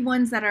maybe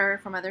ones that are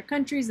from other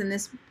countries, and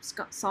this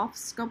soft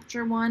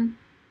sculpture one,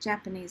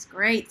 Japanese.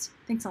 Great.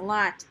 Thanks a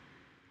lot.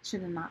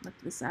 Should have not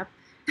looked this up.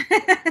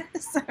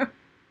 So,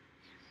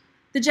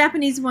 the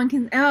Japanese one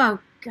can, oh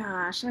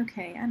gosh,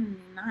 okay, I do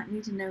not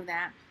need to know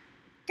that.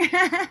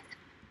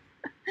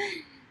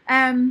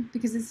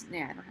 Because it's,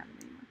 yeah, I don't have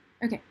it anymore.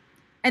 Okay,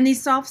 and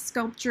these soft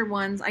sculpture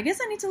ones, I guess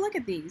I need to look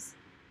at these.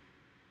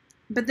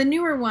 But the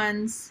newer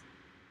ones,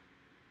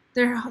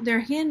 they're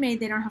handmade,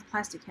 they don't have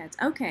plastic heads.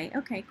 Okay,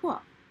 okay,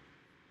 cool.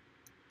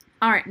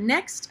 All right,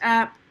 next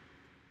up,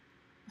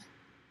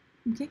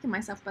 I'm kicking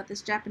myself about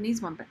this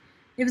Japanese one, but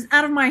it was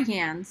out of my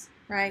hands,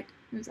 right?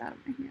 It was out of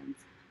my hands.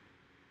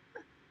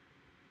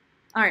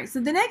 All right, so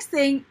the next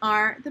thing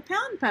are the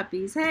pound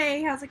puppies.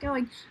 Hey, how's it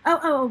going?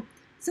 Oh,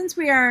 since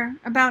we are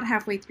about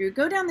halfway through,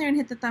 go down there and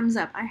hit the thumbs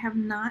up. I have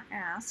not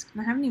asked,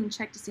 and I haven't even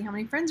checked to see how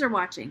many friends are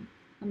watching.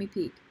 Let me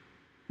peek.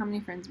 How many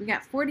friends? We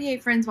got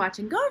 48 friends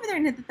watching. Go over there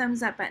and hit the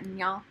thumbs up button,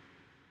 y'all.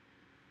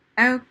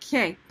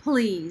 Okay,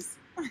 please.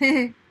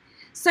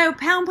 So,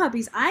 pound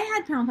puppies. I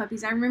had pound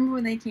puppies. I remember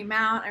when they came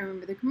out. I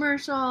remember the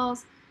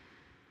commercials.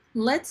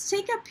 Let's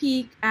take a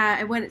peek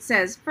at what it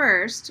says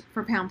first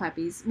for pound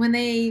puppies. When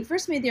they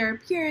first made their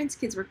appearance,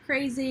 kids were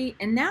crazy.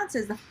 And now it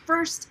says the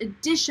first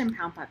edition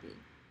pound puppy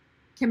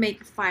can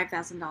make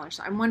 $5,000.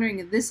 So I'm wondering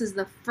if this is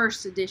the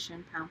first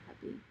edition pound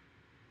puppy.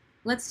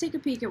 Let's take a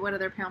peek at what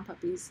other pound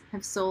puppies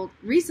have sold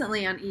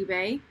recently on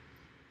eBay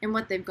and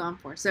what they've gone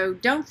for. So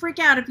don't freak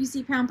out if you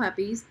see pound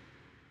puppies,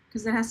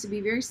 because it has to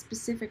be very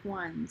specific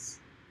ones.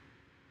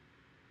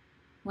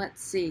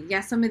 Let's see.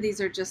 Yeah, some of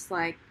these are just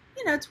like,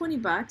 you know, 20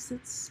 bucks.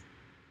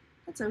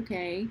 That's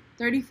okay.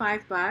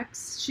 35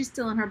 bucks. She's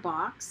still in her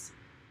box.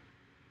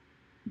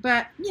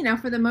 But, you know,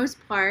 for the most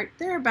part,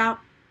 they're about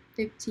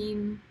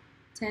 10,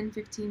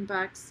 15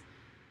 bucks.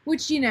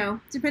 which, you know,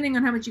 depending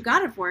on how much you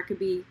got it for, it could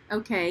be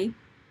okay.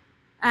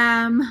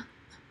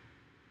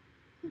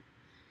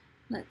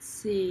 Let's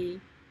see.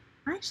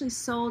 I actually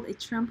sold a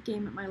Trump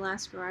game at my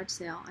last garage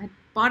sale. I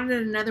bought it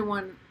at another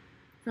one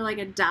for like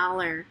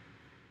 $1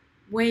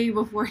 way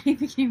before he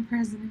became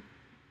president.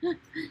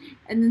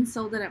 And then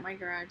sold it at my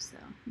garage sale.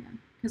 Yeah,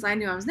 because I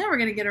knew I was never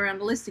going to get around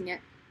to listing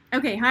it.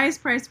 Okay,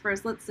 highest price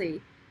first. Let's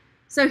see.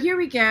 So here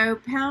we go.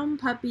 Pound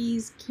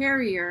Puppies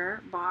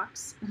Carrier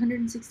box,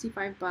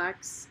 165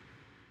 bucks.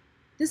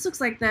 This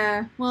looks like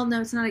the, well,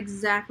 no, it's not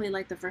exactly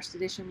like the first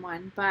edition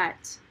one,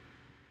 but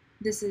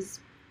this is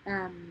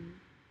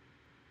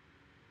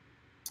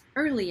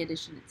early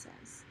edition, it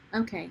says.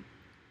 Okay.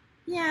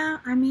 Yeah,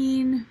 I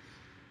mean,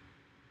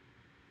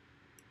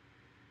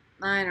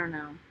 I don't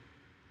know.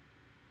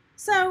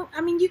 So,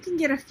 I mean, you can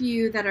get a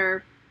few that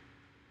are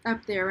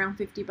up there around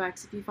 50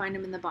 bucks if you find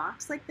them in the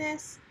box like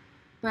this,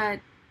 but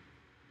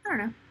I don't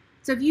know.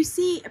 So if you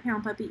see a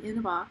Pound Puppy in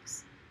a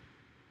box,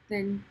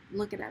 then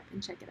look it up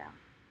and check it out.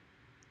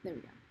 There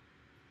we go.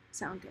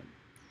 Sound good.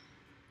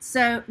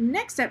 So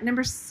next up,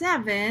 number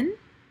 7.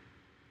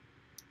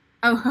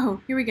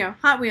 Oh, here we go.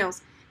 Hot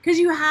Wheels. Because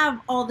you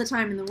have all the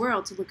time in the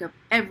world to look up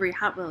every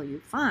Hot Wheel you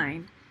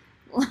find.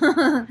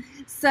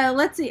 So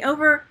let's see.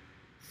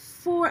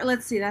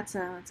 Let's see. That's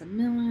a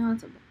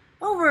million.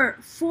 Over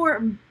 4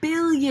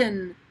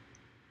 billion.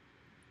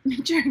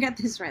 Make sure I got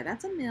this right.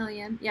 That's a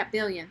million. Yeah,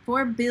 billion.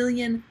 4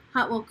 billion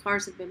Hot Wheel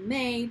cars have been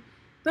made,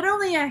 but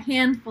only a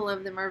handful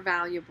of them are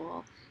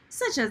valuable,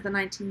 such as the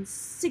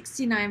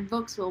 1969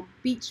 Volkswagen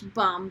Beach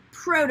Bomb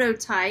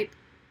prototype,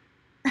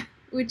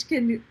 which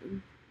can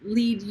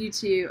lead you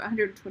to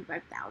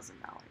 $125,000.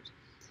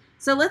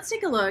 So let's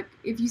take a look.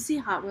 If you see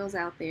Hot Wheels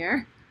out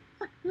there,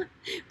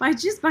 buy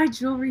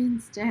jewelry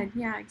instead.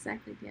 Yeah,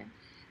 exactly. Yeah.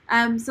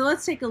 So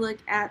let's take a look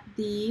at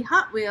the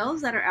Hot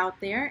Wheels that are out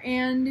there,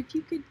 and if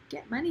you could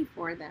get money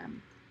for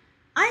them.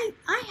 I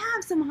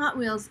have some Hot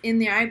Wheels in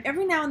there.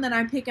 Every now and then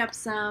I pick up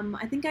some.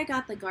 I think I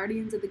got the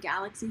Guardians of the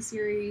Galaxy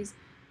series.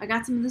 I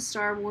got some of the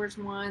Star Wars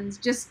ones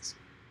just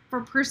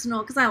for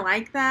personal, because I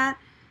like that.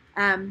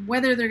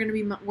 Whether they're going to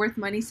be worth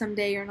money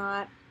someday or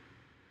not,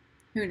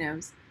 who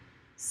knows.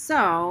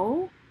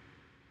 So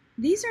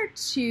these are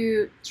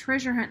 2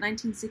 Treasure Hunt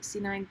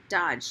 1969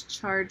 Dodge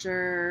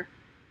Charger.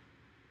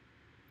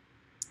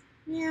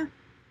 Yeah.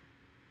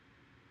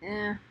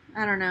 I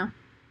don't know.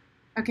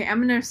 Okay,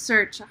 I'm going to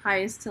search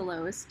highest to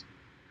lowest.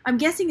 I'm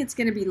guessing it's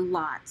going to be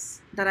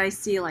lots that I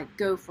see like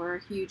go for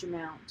a huge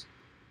amount.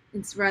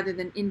 It's rather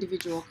than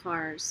individual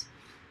cars.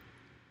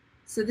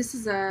 So this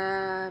is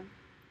a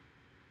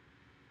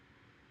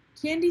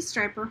Candy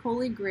Striper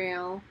Holy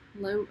Grail,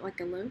 like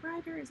a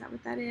lowrider. Is that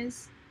what that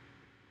is?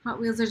 Hot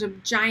Wheels. There's a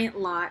giant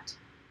lot,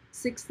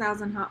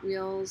 6,000 Hot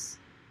Wheels.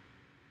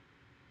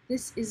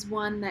 This is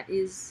one that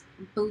is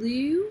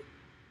blue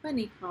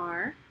bunny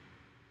car.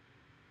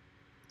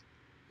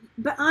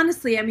 But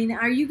honestly, I mean,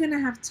 are you going to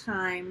have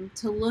time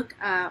to look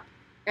up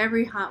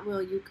every Hot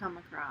Wheel you come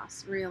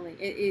across?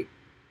 Really,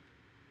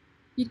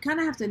 you'd kind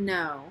of have to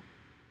know.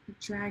 The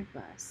drag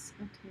bus,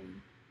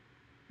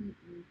 okay.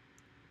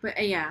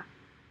 But yeah,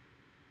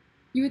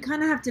 you would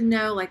kind of have to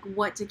know like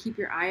what to keep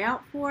your eye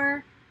out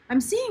for.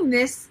 I'm seeing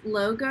this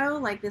logo,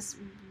 like this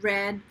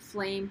red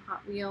flame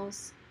Hot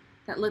Wheels,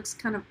 that looks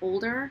kind of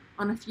older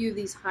on a few of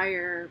these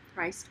higher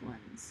priced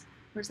ones.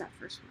 Where's that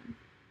first one?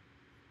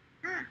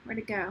 Where'd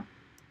it go?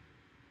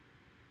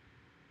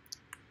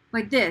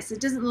 Like this.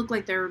 It doesn't look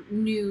like their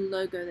new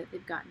logo that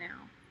they've got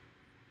now.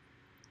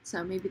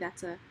 So maybe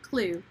that's a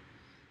clue.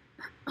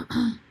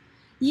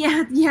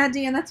 Yeah,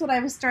 Dan, that's what I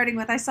was starting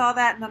with. I saw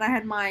that and then I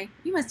had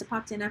you must have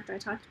popped in after I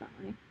talked about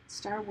my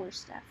Star Wars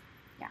stuff.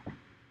 Yeah.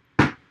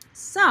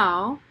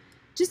 So,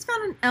 just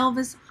found an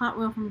Elvis Hot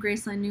Wheel from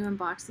Graceland, new in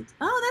box.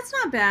 Oh, that's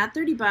not bad.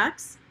 30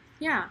 bucks.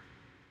 Yeah,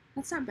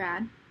 that's not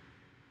bad.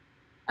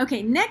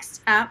 Okay,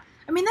 next up,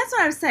 I mean, that's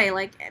what I would say.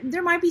 Like,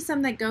 there might be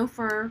some that go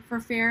for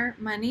fair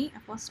money.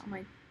 I've lost all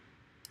my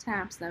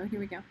tabs, though. Here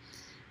we go.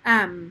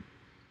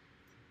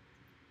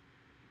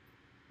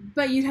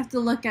 But you'd have to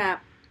look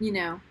up, you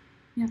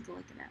have to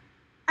look it up.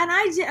 And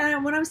I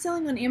did, when I was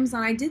selling on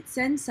Amazon, I did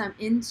send some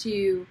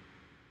into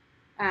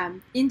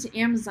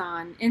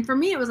Amazon. And for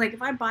me, it was like,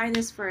 if I buy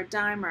this for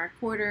 $10 or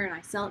 $0.25 and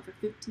I sell it for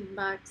 15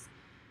 bucks,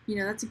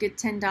 that's a good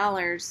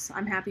 $10.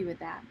 I'm happy with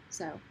that.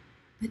 So,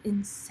 but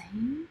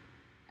insane?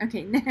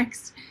 Okay,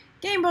 next.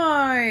 Game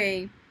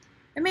Boy!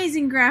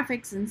 Amazing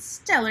graphics and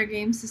stellar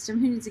game system.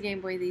 Who needs a Game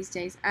Boy these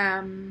days?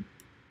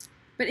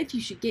 But if you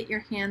should get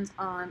your hands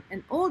on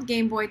an old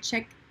Game Boy,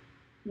 check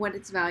what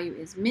its value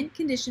is. Mint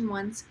condition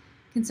ones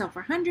can sell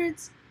for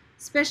hundreds.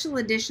 Special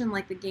edition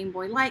like the Game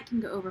Boy Light can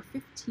go over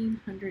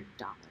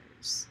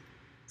 $1,500.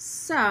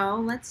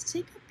 So let's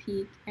take a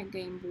peek at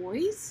Game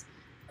Boys.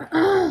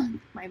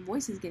 My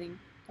voice is getting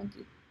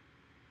funky.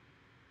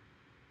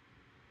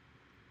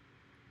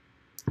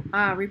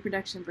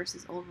 Reproduction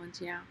versus old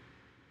ones, yeah.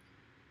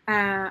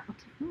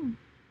 Okay.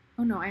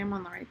 Oh no, I am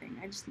on the right thing.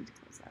 I just need to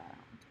close that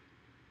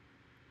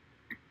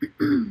out.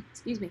 Okay.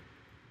 Excuse me.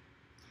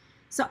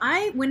 So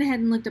I went ahead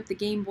and looked up the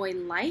Game Boy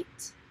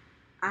Light,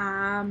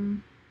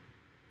 And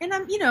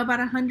I'm, about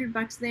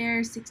 $100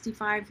 there,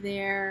 65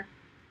 there.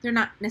 They're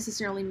not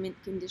necessarily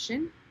mint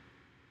condition.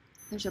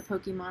 There's a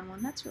Pokemon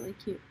one. That's really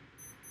cute.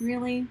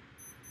 Really?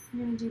 I'm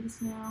gonna do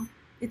this now.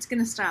 It's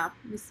gonna stop.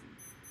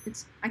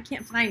 I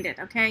can't find it.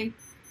 Okay,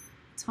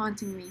 it's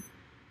haunting me.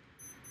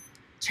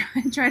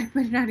 Try to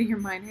put it out of your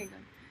mind. Hang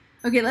on.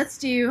 Okay, let's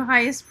do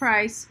highest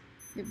price.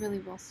 It really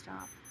will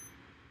stop.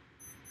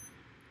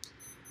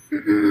 There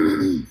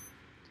it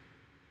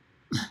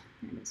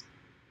is.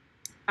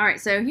 All right,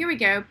 so here we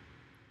go.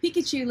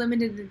 Pikachu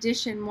limited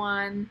edition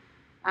one,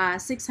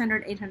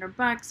 600,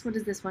 $800. What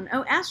is this one?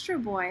 Oh, Astro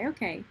Boy.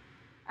 Okay.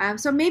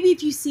 So maybe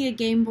if you see a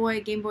Game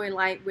Boy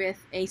Light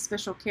with a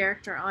special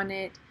character on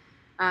it,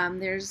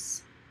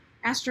 there's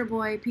Astro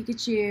Boy,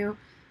 Pikachu.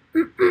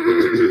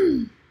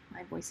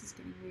 My voice is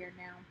getting weird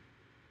now.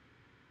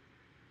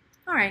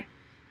 All right.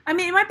 I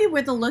mean, it might be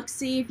worth a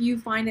look-see if you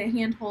find a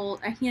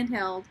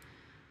handheld.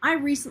 I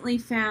recently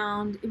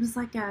found,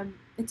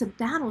 it's a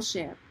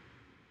battleship,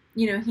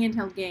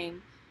 handheld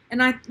game.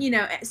 And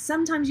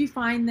sometimes you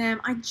find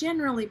them. I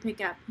generally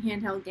pick up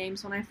handheld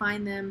games when I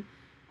find them.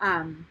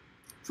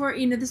 For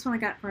this one I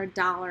got for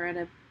 $1 at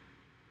a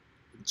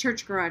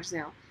church garage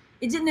sale.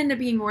 It didn't end up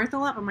being worth a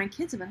lot, but my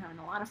kids have been having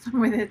a lot of fun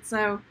with it,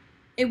 so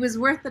it was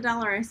worth the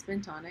 $1 I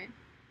spent on it.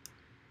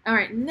 All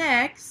right,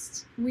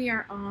 next we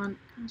are on.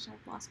 Gosh,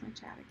 I've lost my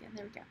chat again.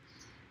 There we go.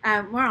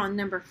 We're on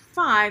number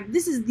 5.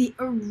 This is the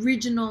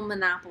original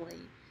Monopoly.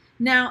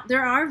 Now,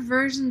 there are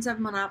versions of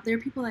Monopoly. There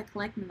are people that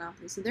collect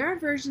Monopoly. So there are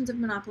versions of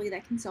Monopoly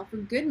that can sell for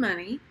good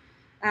money.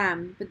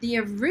 But the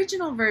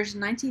original version,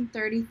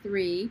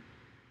 1933,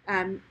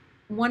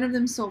 one of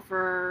them sold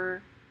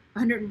for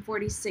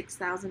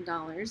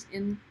 $146,000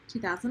 in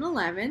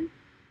 2011.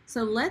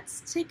 So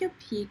let's take a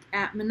peek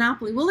at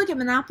Monopoly. We'll look at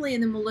Monopoly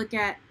and then we'll look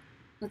at,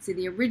 let's see,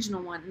 the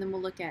original one. And then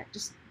we'll look at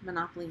just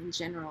Monopoly in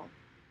general.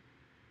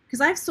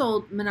 Because I've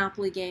sold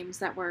Monopoly games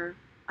that were,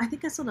 I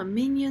think I sold a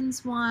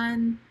Minions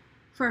one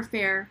for a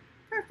fair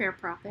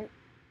profit.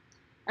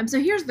 So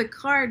here's the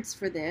cards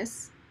for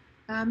this.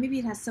 Maybe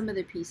it has some of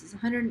the pieces.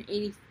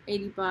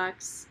 $180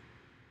 bucks,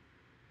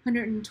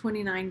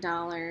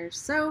 $129.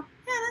 So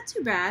yeah, not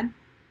too bad.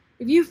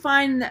 If you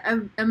find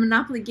a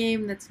Monopoly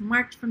game that's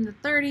marked from the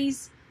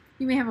 30s,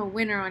 you may have a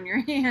winner on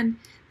your hand.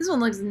 This one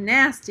looks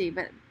nasty,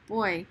 but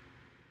boy,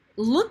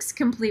 looks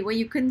complete. Well,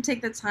 you couldn't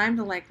take the time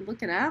to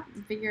look it up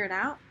and figure it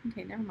out.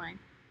 Okay, never mind.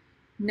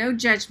 No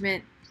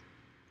judgment.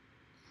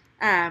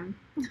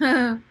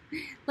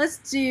 Let's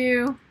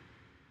do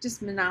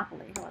just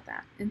Monopoly. How about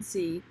that? And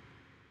see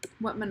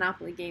what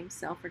Monopoly games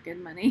sell for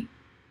good money.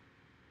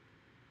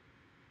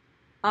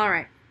 All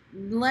right,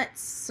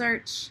 let's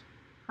search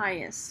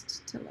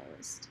highest to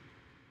lowest.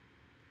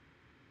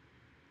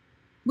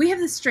 We have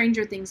the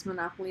Stranger Things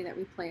Monopoly that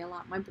we play a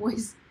lot. My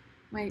boys,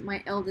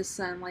 my eldest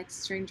son likes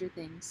Stranger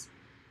Things.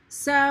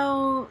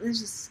 So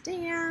there's a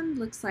stand.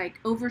 Looks like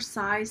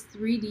oversized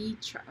 3D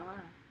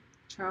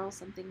Charles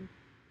something.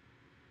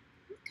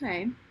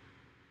 Okay.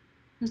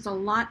 There's a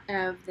lot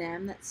of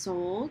them that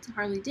sold.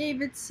 Harley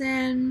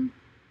Davidson,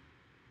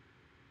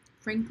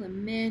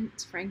 Franklin Mint.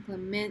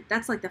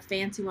 That's like the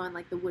fancy one,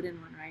 like the wooden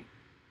one, right?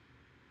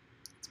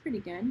 It's pretty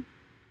good.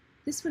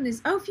 This one is,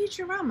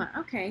 Futurama.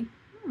 Okay.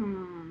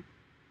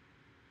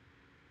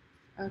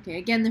 Okay,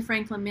 again, the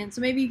Franklin Mint.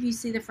 So maybe if you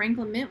see the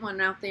Franklin Mint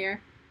one out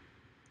there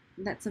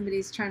that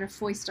somebody's trying to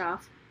foist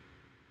off.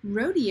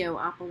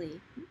 Rodeo-opoly.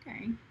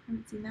 Okay,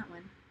 haven't seen that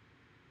one.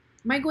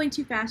 Am I going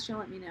too fast? You'll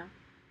let me know.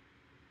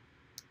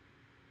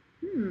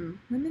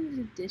 Limited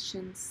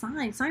edition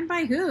sign. Signed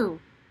by who?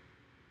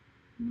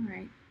 All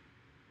right.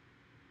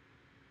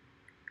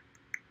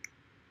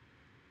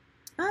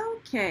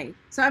 Okay,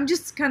 so I'm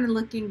just kind of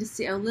looking to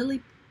see. Oh,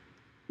 Lily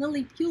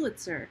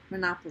Pulitzer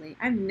Monopoly.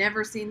 I've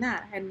never seen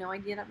that. I had no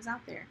idea that was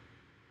out there.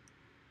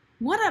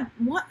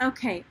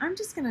 Okay, I'm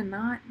just gonna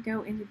not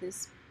go into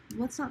this.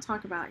 Let's not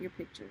talk about your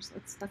pictures.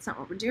 That's not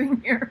what we're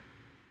doing here.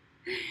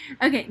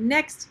 Okay,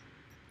 next.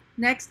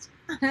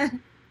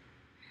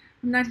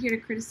 I'm not here to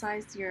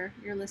criticize your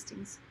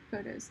listings,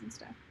 photos and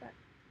stuff, but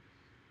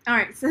all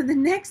right. So the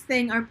next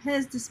thing are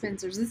Pez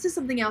dispensers. This is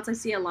something else I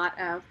see a lot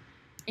of,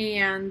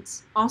 and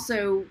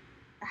also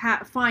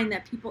find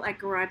that people at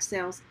garage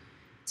sales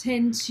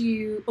tend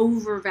to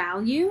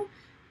overvalue.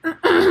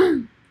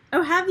 Oh,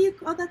 have you?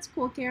 Oh, that's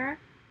cool, Kara.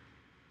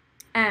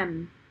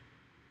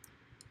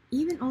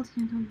 Even old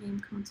handheld game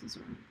consoles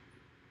are.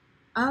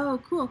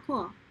 Oh, cool.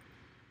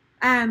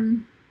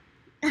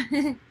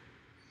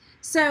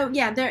 So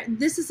yeah,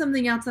 this is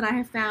something else that I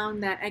have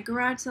found, that at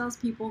garage sales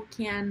people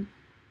can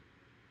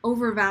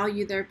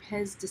overvalue their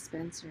Pez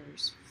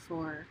dispensers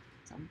for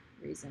some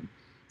reason.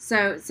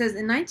 So it says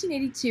in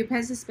 1982,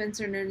 Pez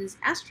dispenser known as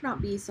Astronaut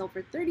B sold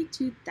for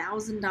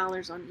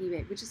 $32,000 on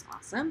eBay, which is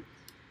awesome.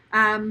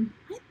 I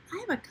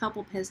have a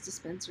couple Pez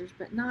dispensers,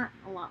 but not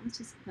a lot. Let's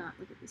just not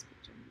look at this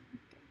picture.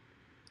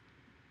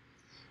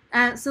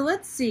 Okay. So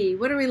let's see.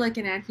 What are we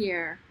looking at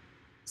here?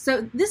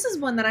 So this is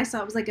one that I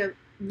saw. It was like a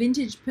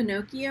vintage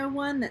Pinocchio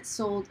one that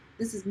sold.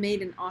 This is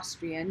made in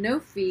Austria. No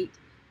feet.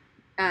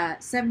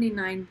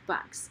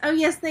 $79. Oh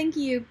yes, thank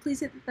you. Please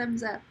hit the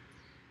thumbs up.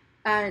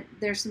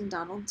 There's some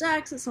Donald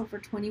Ducks that sold for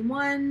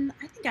 21.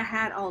 I think I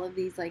had all of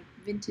these like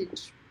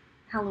vintage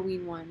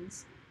Halloween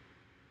ones.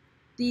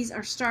 These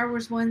are Star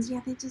Wars ones.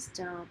 Yeah, they just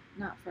don't.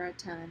 Not for a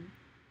ton.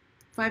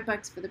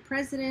 $5 for the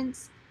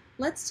presidents.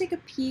 Let's take a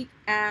peek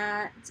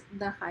at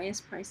the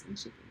highest price in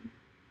shipping.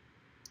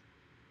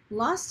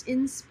 Lost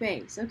in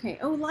Space. Okay.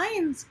 Oh,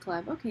 Lions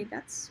Club. Okay,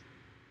 that's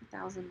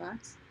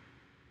 $1,000.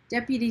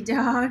 Deputy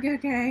Dog.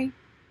 Okay.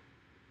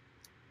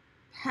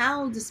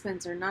 PAL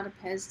dispenser, not a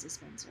Pez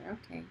dispenser.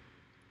 Okay.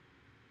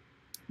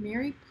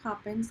 Mary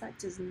Poppins. That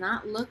does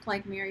not look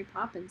like Mary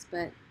Poppins,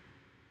 but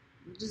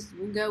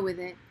we'll go with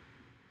it.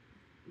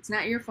 It's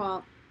not your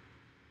fault.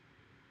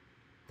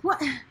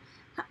 What?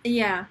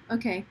 Yeah,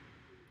 okay.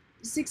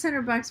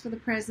 $600 for the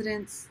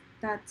presidents.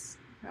 That's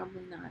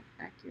probably not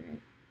accurate.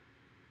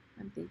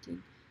 I'm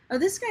thinking. Oh,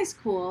 this guy's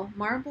cool.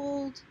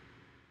 Marbled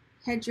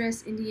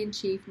headdress, Indian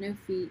chief, no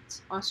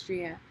feet,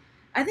 Austria.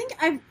 I think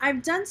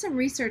I've done some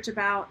research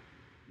about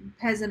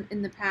Pez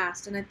in the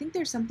past, and I think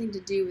there's something to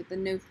do with the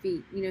no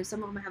feet. You know,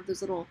 some of them have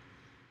those little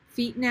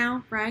feet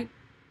now, right?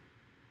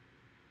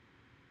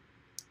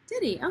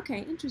 Did he?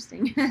 Okay,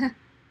 interesting.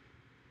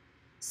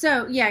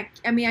 So, yeah,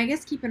 I mean, I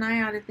guess keep an eye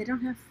out if they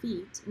don't have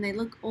feet and they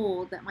look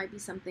old. That might be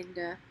something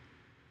to...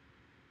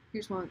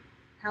 Here's one.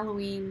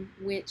 Halloween,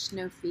 witch,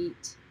 no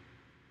feet.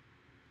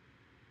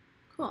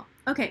 Cool.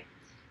 Okay.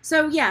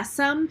 So, yeah,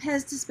 some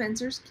Pez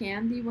dispensers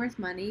can be worth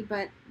money,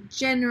 but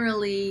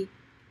generally,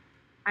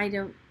 I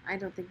don't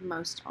think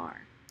most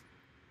are.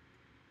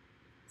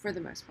 For the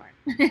most part.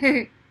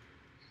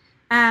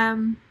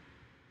 I'm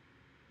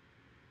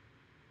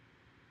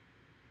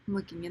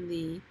looking in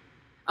the...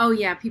 Oh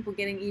yeah, people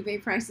getting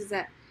eBay prices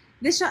at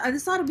this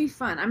ought to be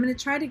fun. I'm gonna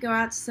try to go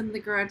out to some of the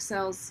garage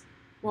sales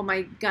while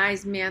my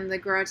guys man the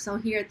garage sale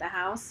here at the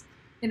house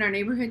in our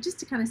neighborhood, just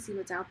to kind of see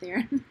what's out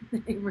there in the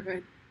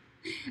neighborhood.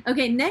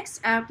 Okay, next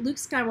up, Luke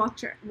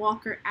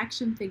Skywalker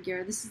action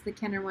figure. This is the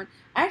Kenner one.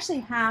 I actually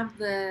have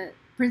the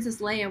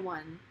Princess Leia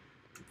one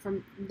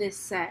from this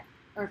set,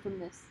 or from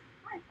this.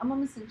 Hi, I'm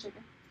almost in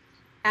sugar.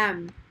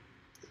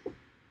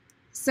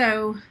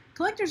 So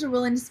collectors are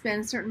willing to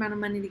spend a certain amount of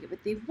money to get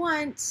what they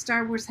want.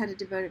 Star Wars had a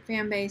devoted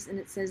fan base, and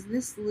it says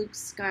this Luke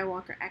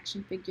Skywalker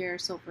action figure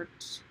sold for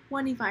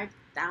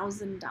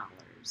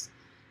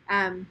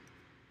 $25,000.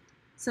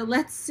 So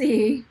let's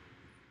see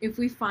if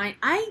we find...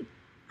 I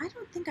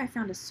don't think I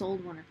found a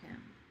sold one of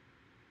him.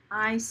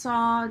 I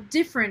saw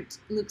different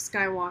Luke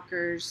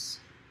Skywalkers,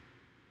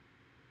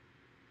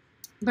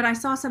 but I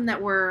saw some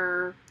that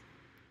were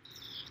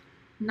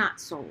not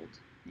sold.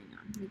 Hang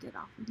on, let me get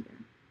off of here.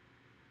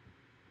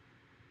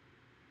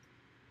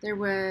 There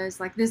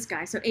was like this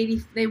guy, so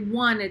 80. They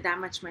wanted that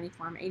much money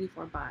for him,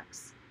 $84.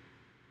 Is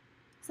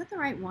that the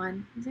right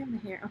one? Does he have the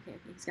hair? Okay,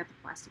 he's got the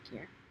plastic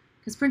hair.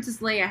 Because Princess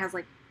Leia has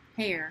like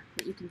hair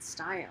that you can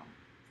style.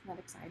 Isn't that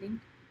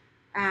exciting?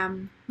 Let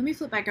me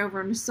flip back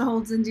over on the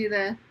solds and do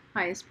the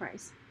highest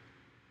price.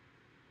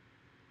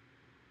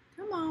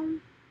 Come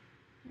on.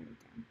 There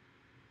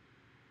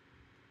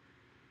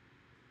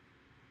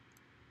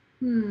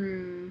we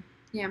go.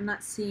 Yeah, I'm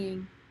not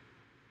seeing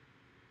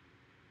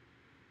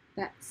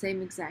that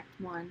same exact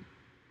one.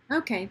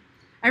 Okay.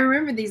 I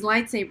remember these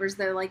lightsabers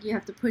though, like you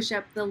have to push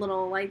up the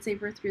little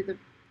lightsaber through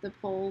the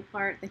pole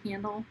part, the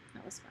handle.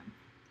 That was fun.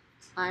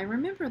 I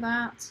remember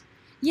that.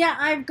 Yeah,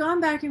 I've gone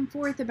back and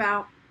forth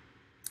about,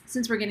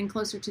 since we're getting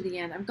closer to the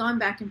end, I've gone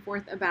back and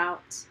forth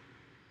about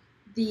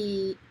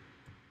the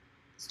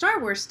Star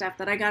Wars stuff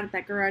that I got at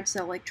that garage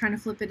sale, like trying to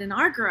flip it in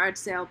our garage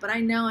sale, but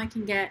I know I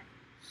can get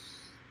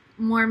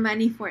more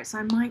money for it, so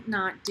I might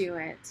not do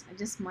it. I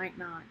just might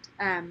not.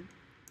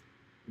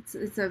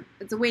 It's a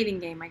waiting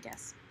game, I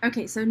guess.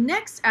 Okay, so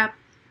next up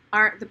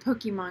are the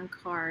Pokemon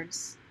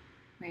cards.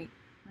 Wait,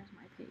 where's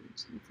my page?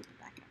 Let me flip it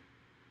back up.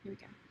 Here we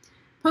go.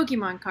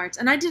 Pokemon cards.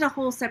 And I did a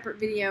whole separate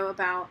video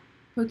about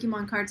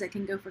Pokemon cards that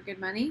can go for good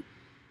money.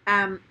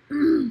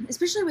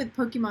 Especially with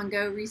Pokemon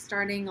Go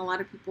restarting, a lot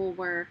of people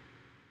were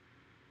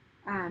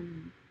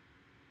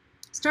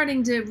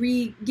starting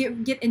to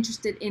get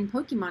interested in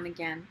Pokemon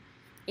again.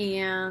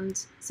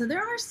 And so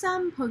there are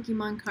some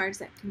Pokemon cards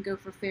that can go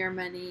for fair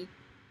money.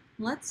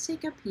 Let's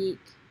take a peek.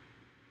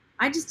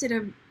 I just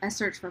did a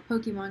search for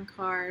Pokemon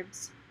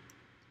cards.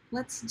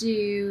 Let's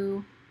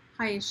do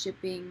highest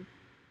shipping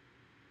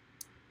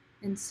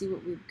and see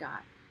what we've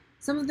got.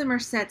 Some of them are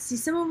sets. See,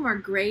 some of them are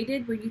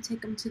graded where you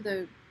take them to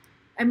the...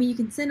 I mean, you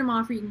can send them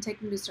off or you can take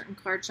them to certain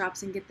card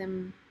shops and get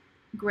them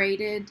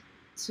graded,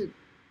 to,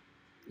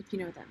 if you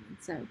know what that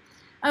means. So,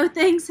 oh,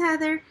 thanks,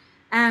 Heather.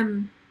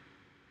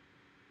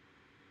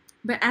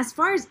 But as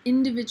far as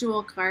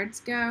individual cards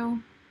go,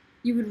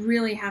 you would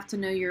really have to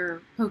know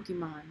your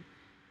Pokemon.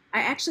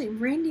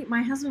 Randy,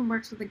 my husband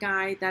works with a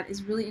guy that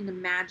is really into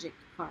magic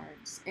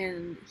cards,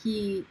 and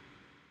he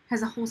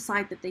has a whole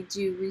site that they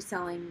do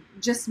reselling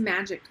just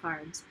magic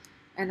cards.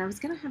 And I was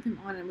gonna have him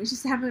on, and we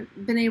just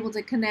haven't been able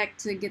to connect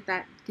to get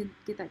that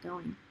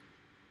going.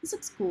 This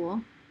looks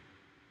cool.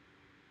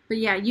 But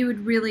yeah, you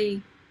would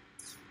really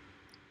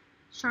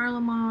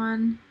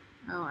Charlemont.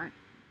 Oh,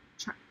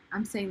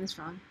 I'm saying this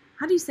wrong.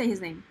 How do you say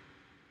his name?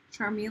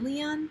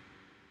 Charmeleon?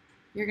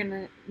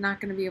 You're not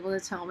gonna be able to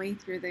tell me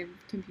through the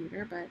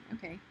computer, but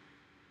okay.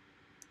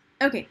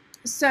 Okay,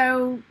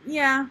 so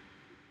yeah,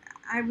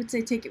 I would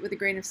say take it with a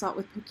grain of salt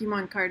with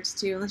Pokemon cards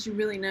too, unless you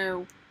really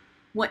know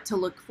what to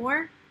look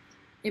for.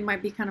 It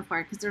might be kind of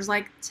hard because there's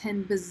like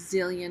 10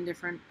 bazillion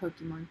different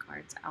Pokemon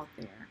cards out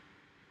there.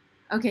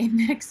 Okay,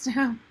 next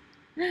up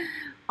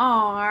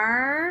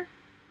are,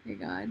 dear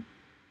God,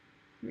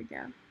 here we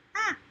go.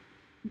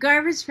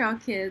 Garbage Pail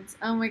Kids.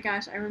 Oh my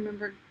gosh, I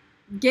remember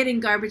getting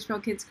Garbage Pail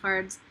Kids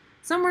cards.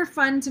 Some were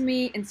fun to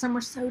me, and some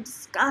were so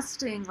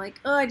disgusting. Like,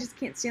 oh, I just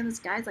can't stand this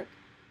guy's like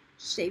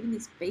shaving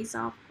his face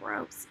off.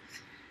 Gross.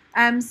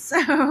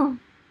 So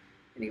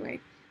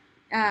anyway,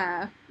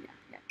 yeah.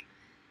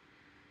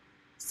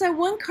 So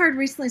one card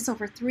recently sold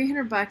for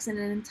 $300, and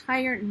an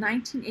entire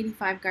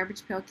 1985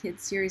 Garbage Pail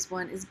Kids Series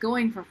 1 is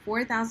going for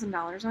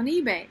 $4,000 on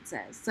eBay, it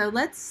says. So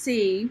let's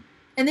see.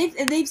 And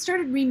they've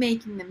started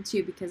remaking them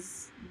too,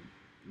 because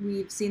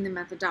we've seen them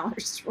at the dollar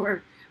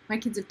store. My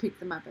kids have picked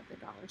them up at the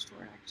dollar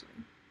store, actually.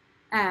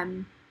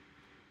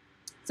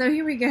 So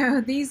here we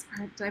go. These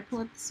are, did I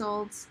pull up the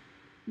solds?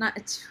 Not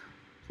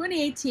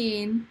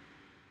 2018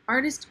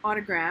 Artist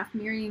Autograph,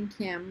 Miriam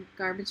Kim,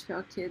 Garbage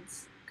Pail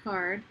Kids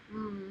card.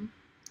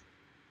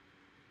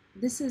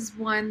 This is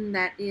one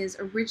that is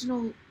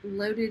original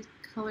loaded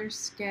color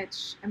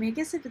sketch. I mean, I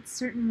guess if it's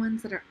certain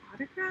ones that are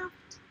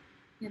autographed.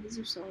 Yeah, these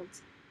are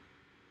solds.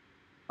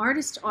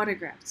 Artist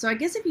autographed. So I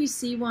guess if you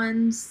see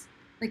ones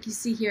like you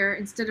see here,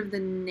 instead of the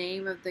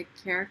name of the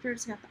character,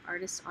 it's got the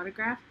artist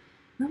autograph.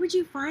 Where would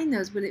you find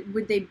those?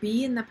 Would they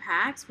be in the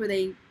packs? Were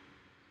they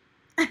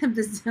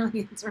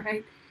bazillions,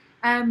 right?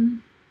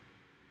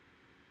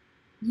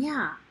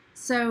 Yeah.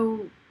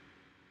 So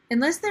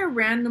unless they're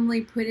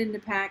randomly put into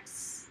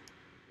packs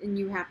and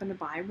you happen to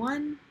buy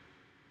one,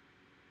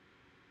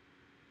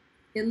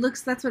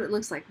 that's what it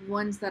looks like.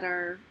 Ones that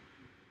are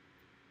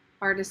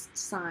artist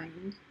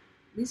signed.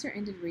 These are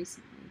ended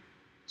recently.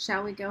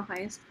 Shall we go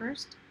highest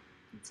first?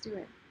 Let's do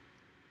it.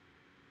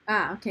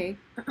 Okay.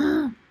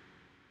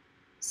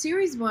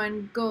 Series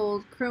 1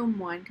 Gold Chrome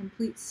 1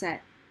 complete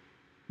set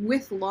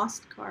with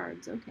lost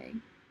cards. Okay.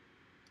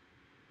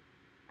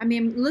 I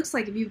mean, it looks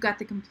like if you've got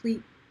the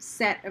complete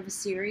set of a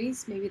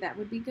series, maybe that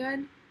would be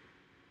good.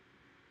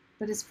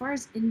 But as far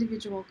as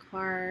individual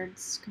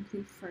cards,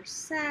 complete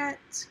first set,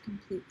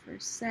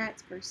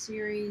 first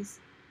series.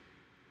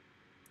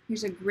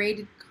 Here's a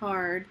graded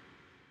card.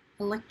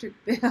 Electric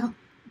Bill. Oh my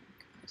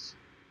gosh.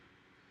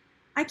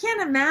 I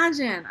can't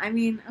imagine. I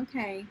mean,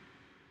 okay.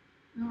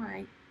 All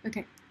right.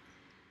 Okay.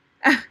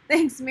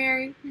 Thanks,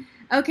 Mary.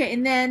 Okay,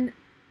 and then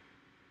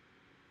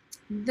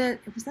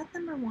was that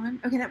number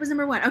 1? Okay, that was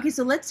number 1. Okay,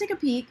 so let's take a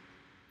peek.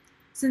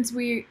 Since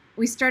we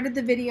started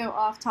the video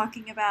off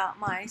talking about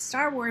my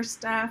Star Wars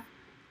stuff,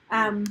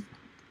 and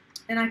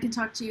I can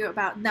talk to you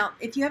about, now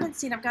if you haven't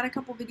seen, I've got a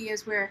couple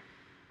videos where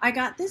I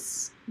got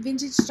this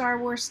vintage Star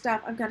Wars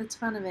stuff. I've got a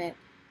ton of it,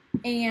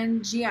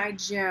 and G.I.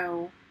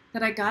 Joe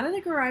that I got at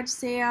a garage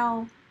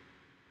sale,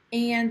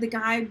 and the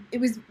guy, it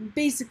was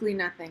basically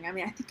nothing. I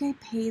mean, I think I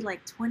paid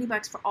like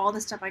 $20 for all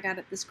the stuff I got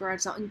at this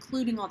garage sale,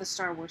 including all the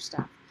Star Wars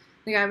stuff.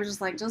 The guy was just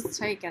like, just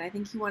take it. I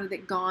think he wanted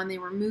it gone. They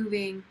were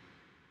moving.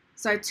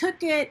 So I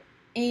took it,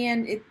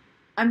 and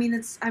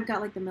I've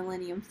got like the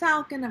Millennium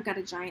Falcon, I've got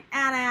a giant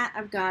AT-AT,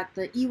 I've got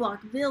the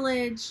Ewok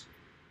Village,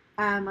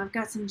 I've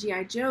got some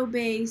G.I. Joe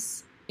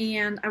base,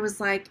 and I was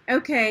like,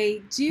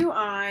 okay, do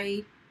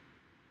I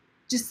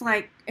just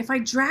like, if I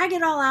drag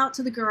it all out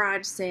to the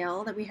garage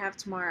sale that we have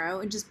tomorrow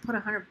and just put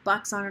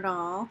 $100 on it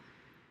all,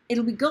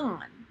 it'll be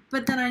gone.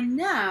 But then I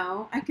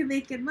know I can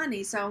make good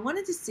money, so I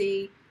wanted to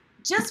see,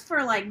 just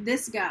for like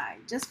this guy,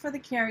 just for the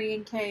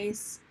carrying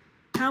case,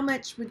 how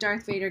much would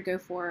Darth Vader go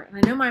for? And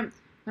I know my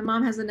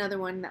mom has another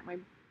one that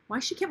why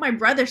she kept my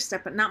brother's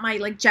stuff, but not my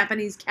like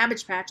Japanese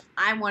Cabbage Patch.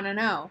 I want to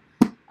know.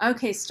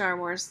 Okay, Star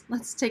Wars,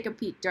 let's take a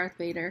peek, Darth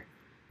Vader.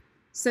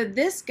 So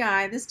this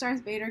guy, this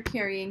Darth Vader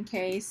carrying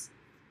case,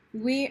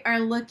 we are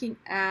looking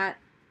at,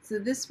 so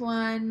this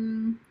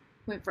one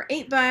went for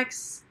 $8,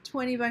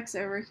 $20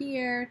 over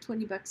here,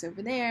 $20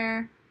 over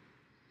there.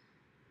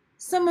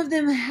 Some of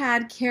them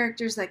had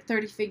characters like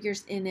 30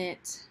 figures in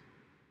it.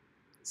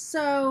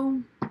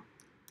 So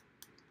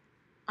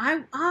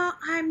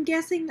I'm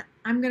guessing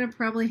I'm going to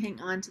probably hang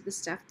on to the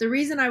stuff. The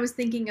reason I was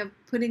thinking of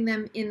putting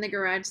them in the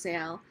garage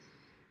sale,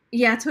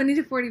 yeah, $20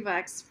 to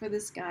 $40 for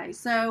this guy.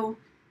 So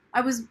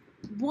I was,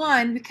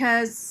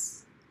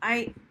 because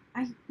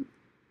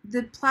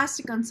the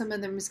plastic on some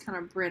of them is kind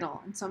of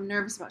brittle, and so I'm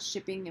nervous about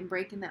shipping and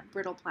breaking that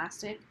brittle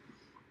plastic.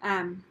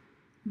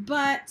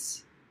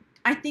 But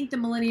I think the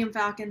Millennium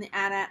Falcon, the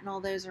AT-AT, and all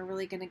those are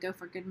really going to go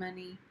for good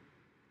money.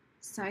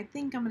 So I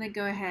think I'm going to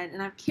go ahead,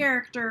 and I have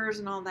characters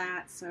and all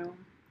that, so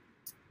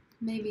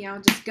maybe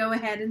I'll just go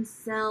ahead and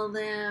sell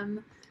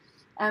them.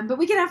 But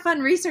we can have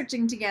fun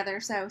researching together,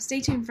 so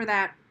stay tuned for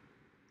that.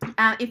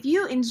 If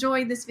you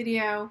enjoyed this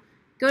video,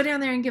 go down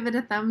there and give it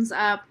a thumbs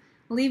up.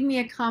 leave me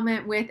a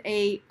comment with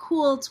a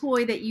cool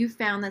toy that you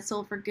found that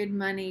sold for good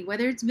money,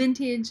 whether it's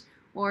vintage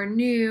or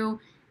new.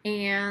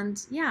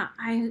 And yeah,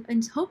 I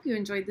hope you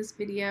enjoyed this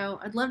video.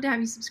 I'd love to have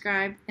you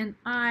subscribe, and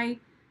I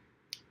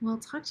will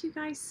talk to you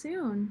guys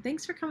soon.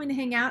 Thanks for coming to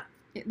hang out.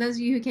 Those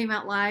of you who came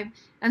out live,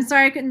 I'm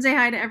sorry I couldn't say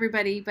hi to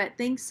everybody, but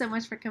thanks so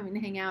much for coming to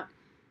hang out,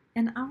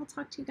 and I will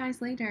talk to you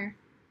guys later.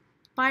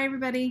 Bye,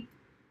 everybody.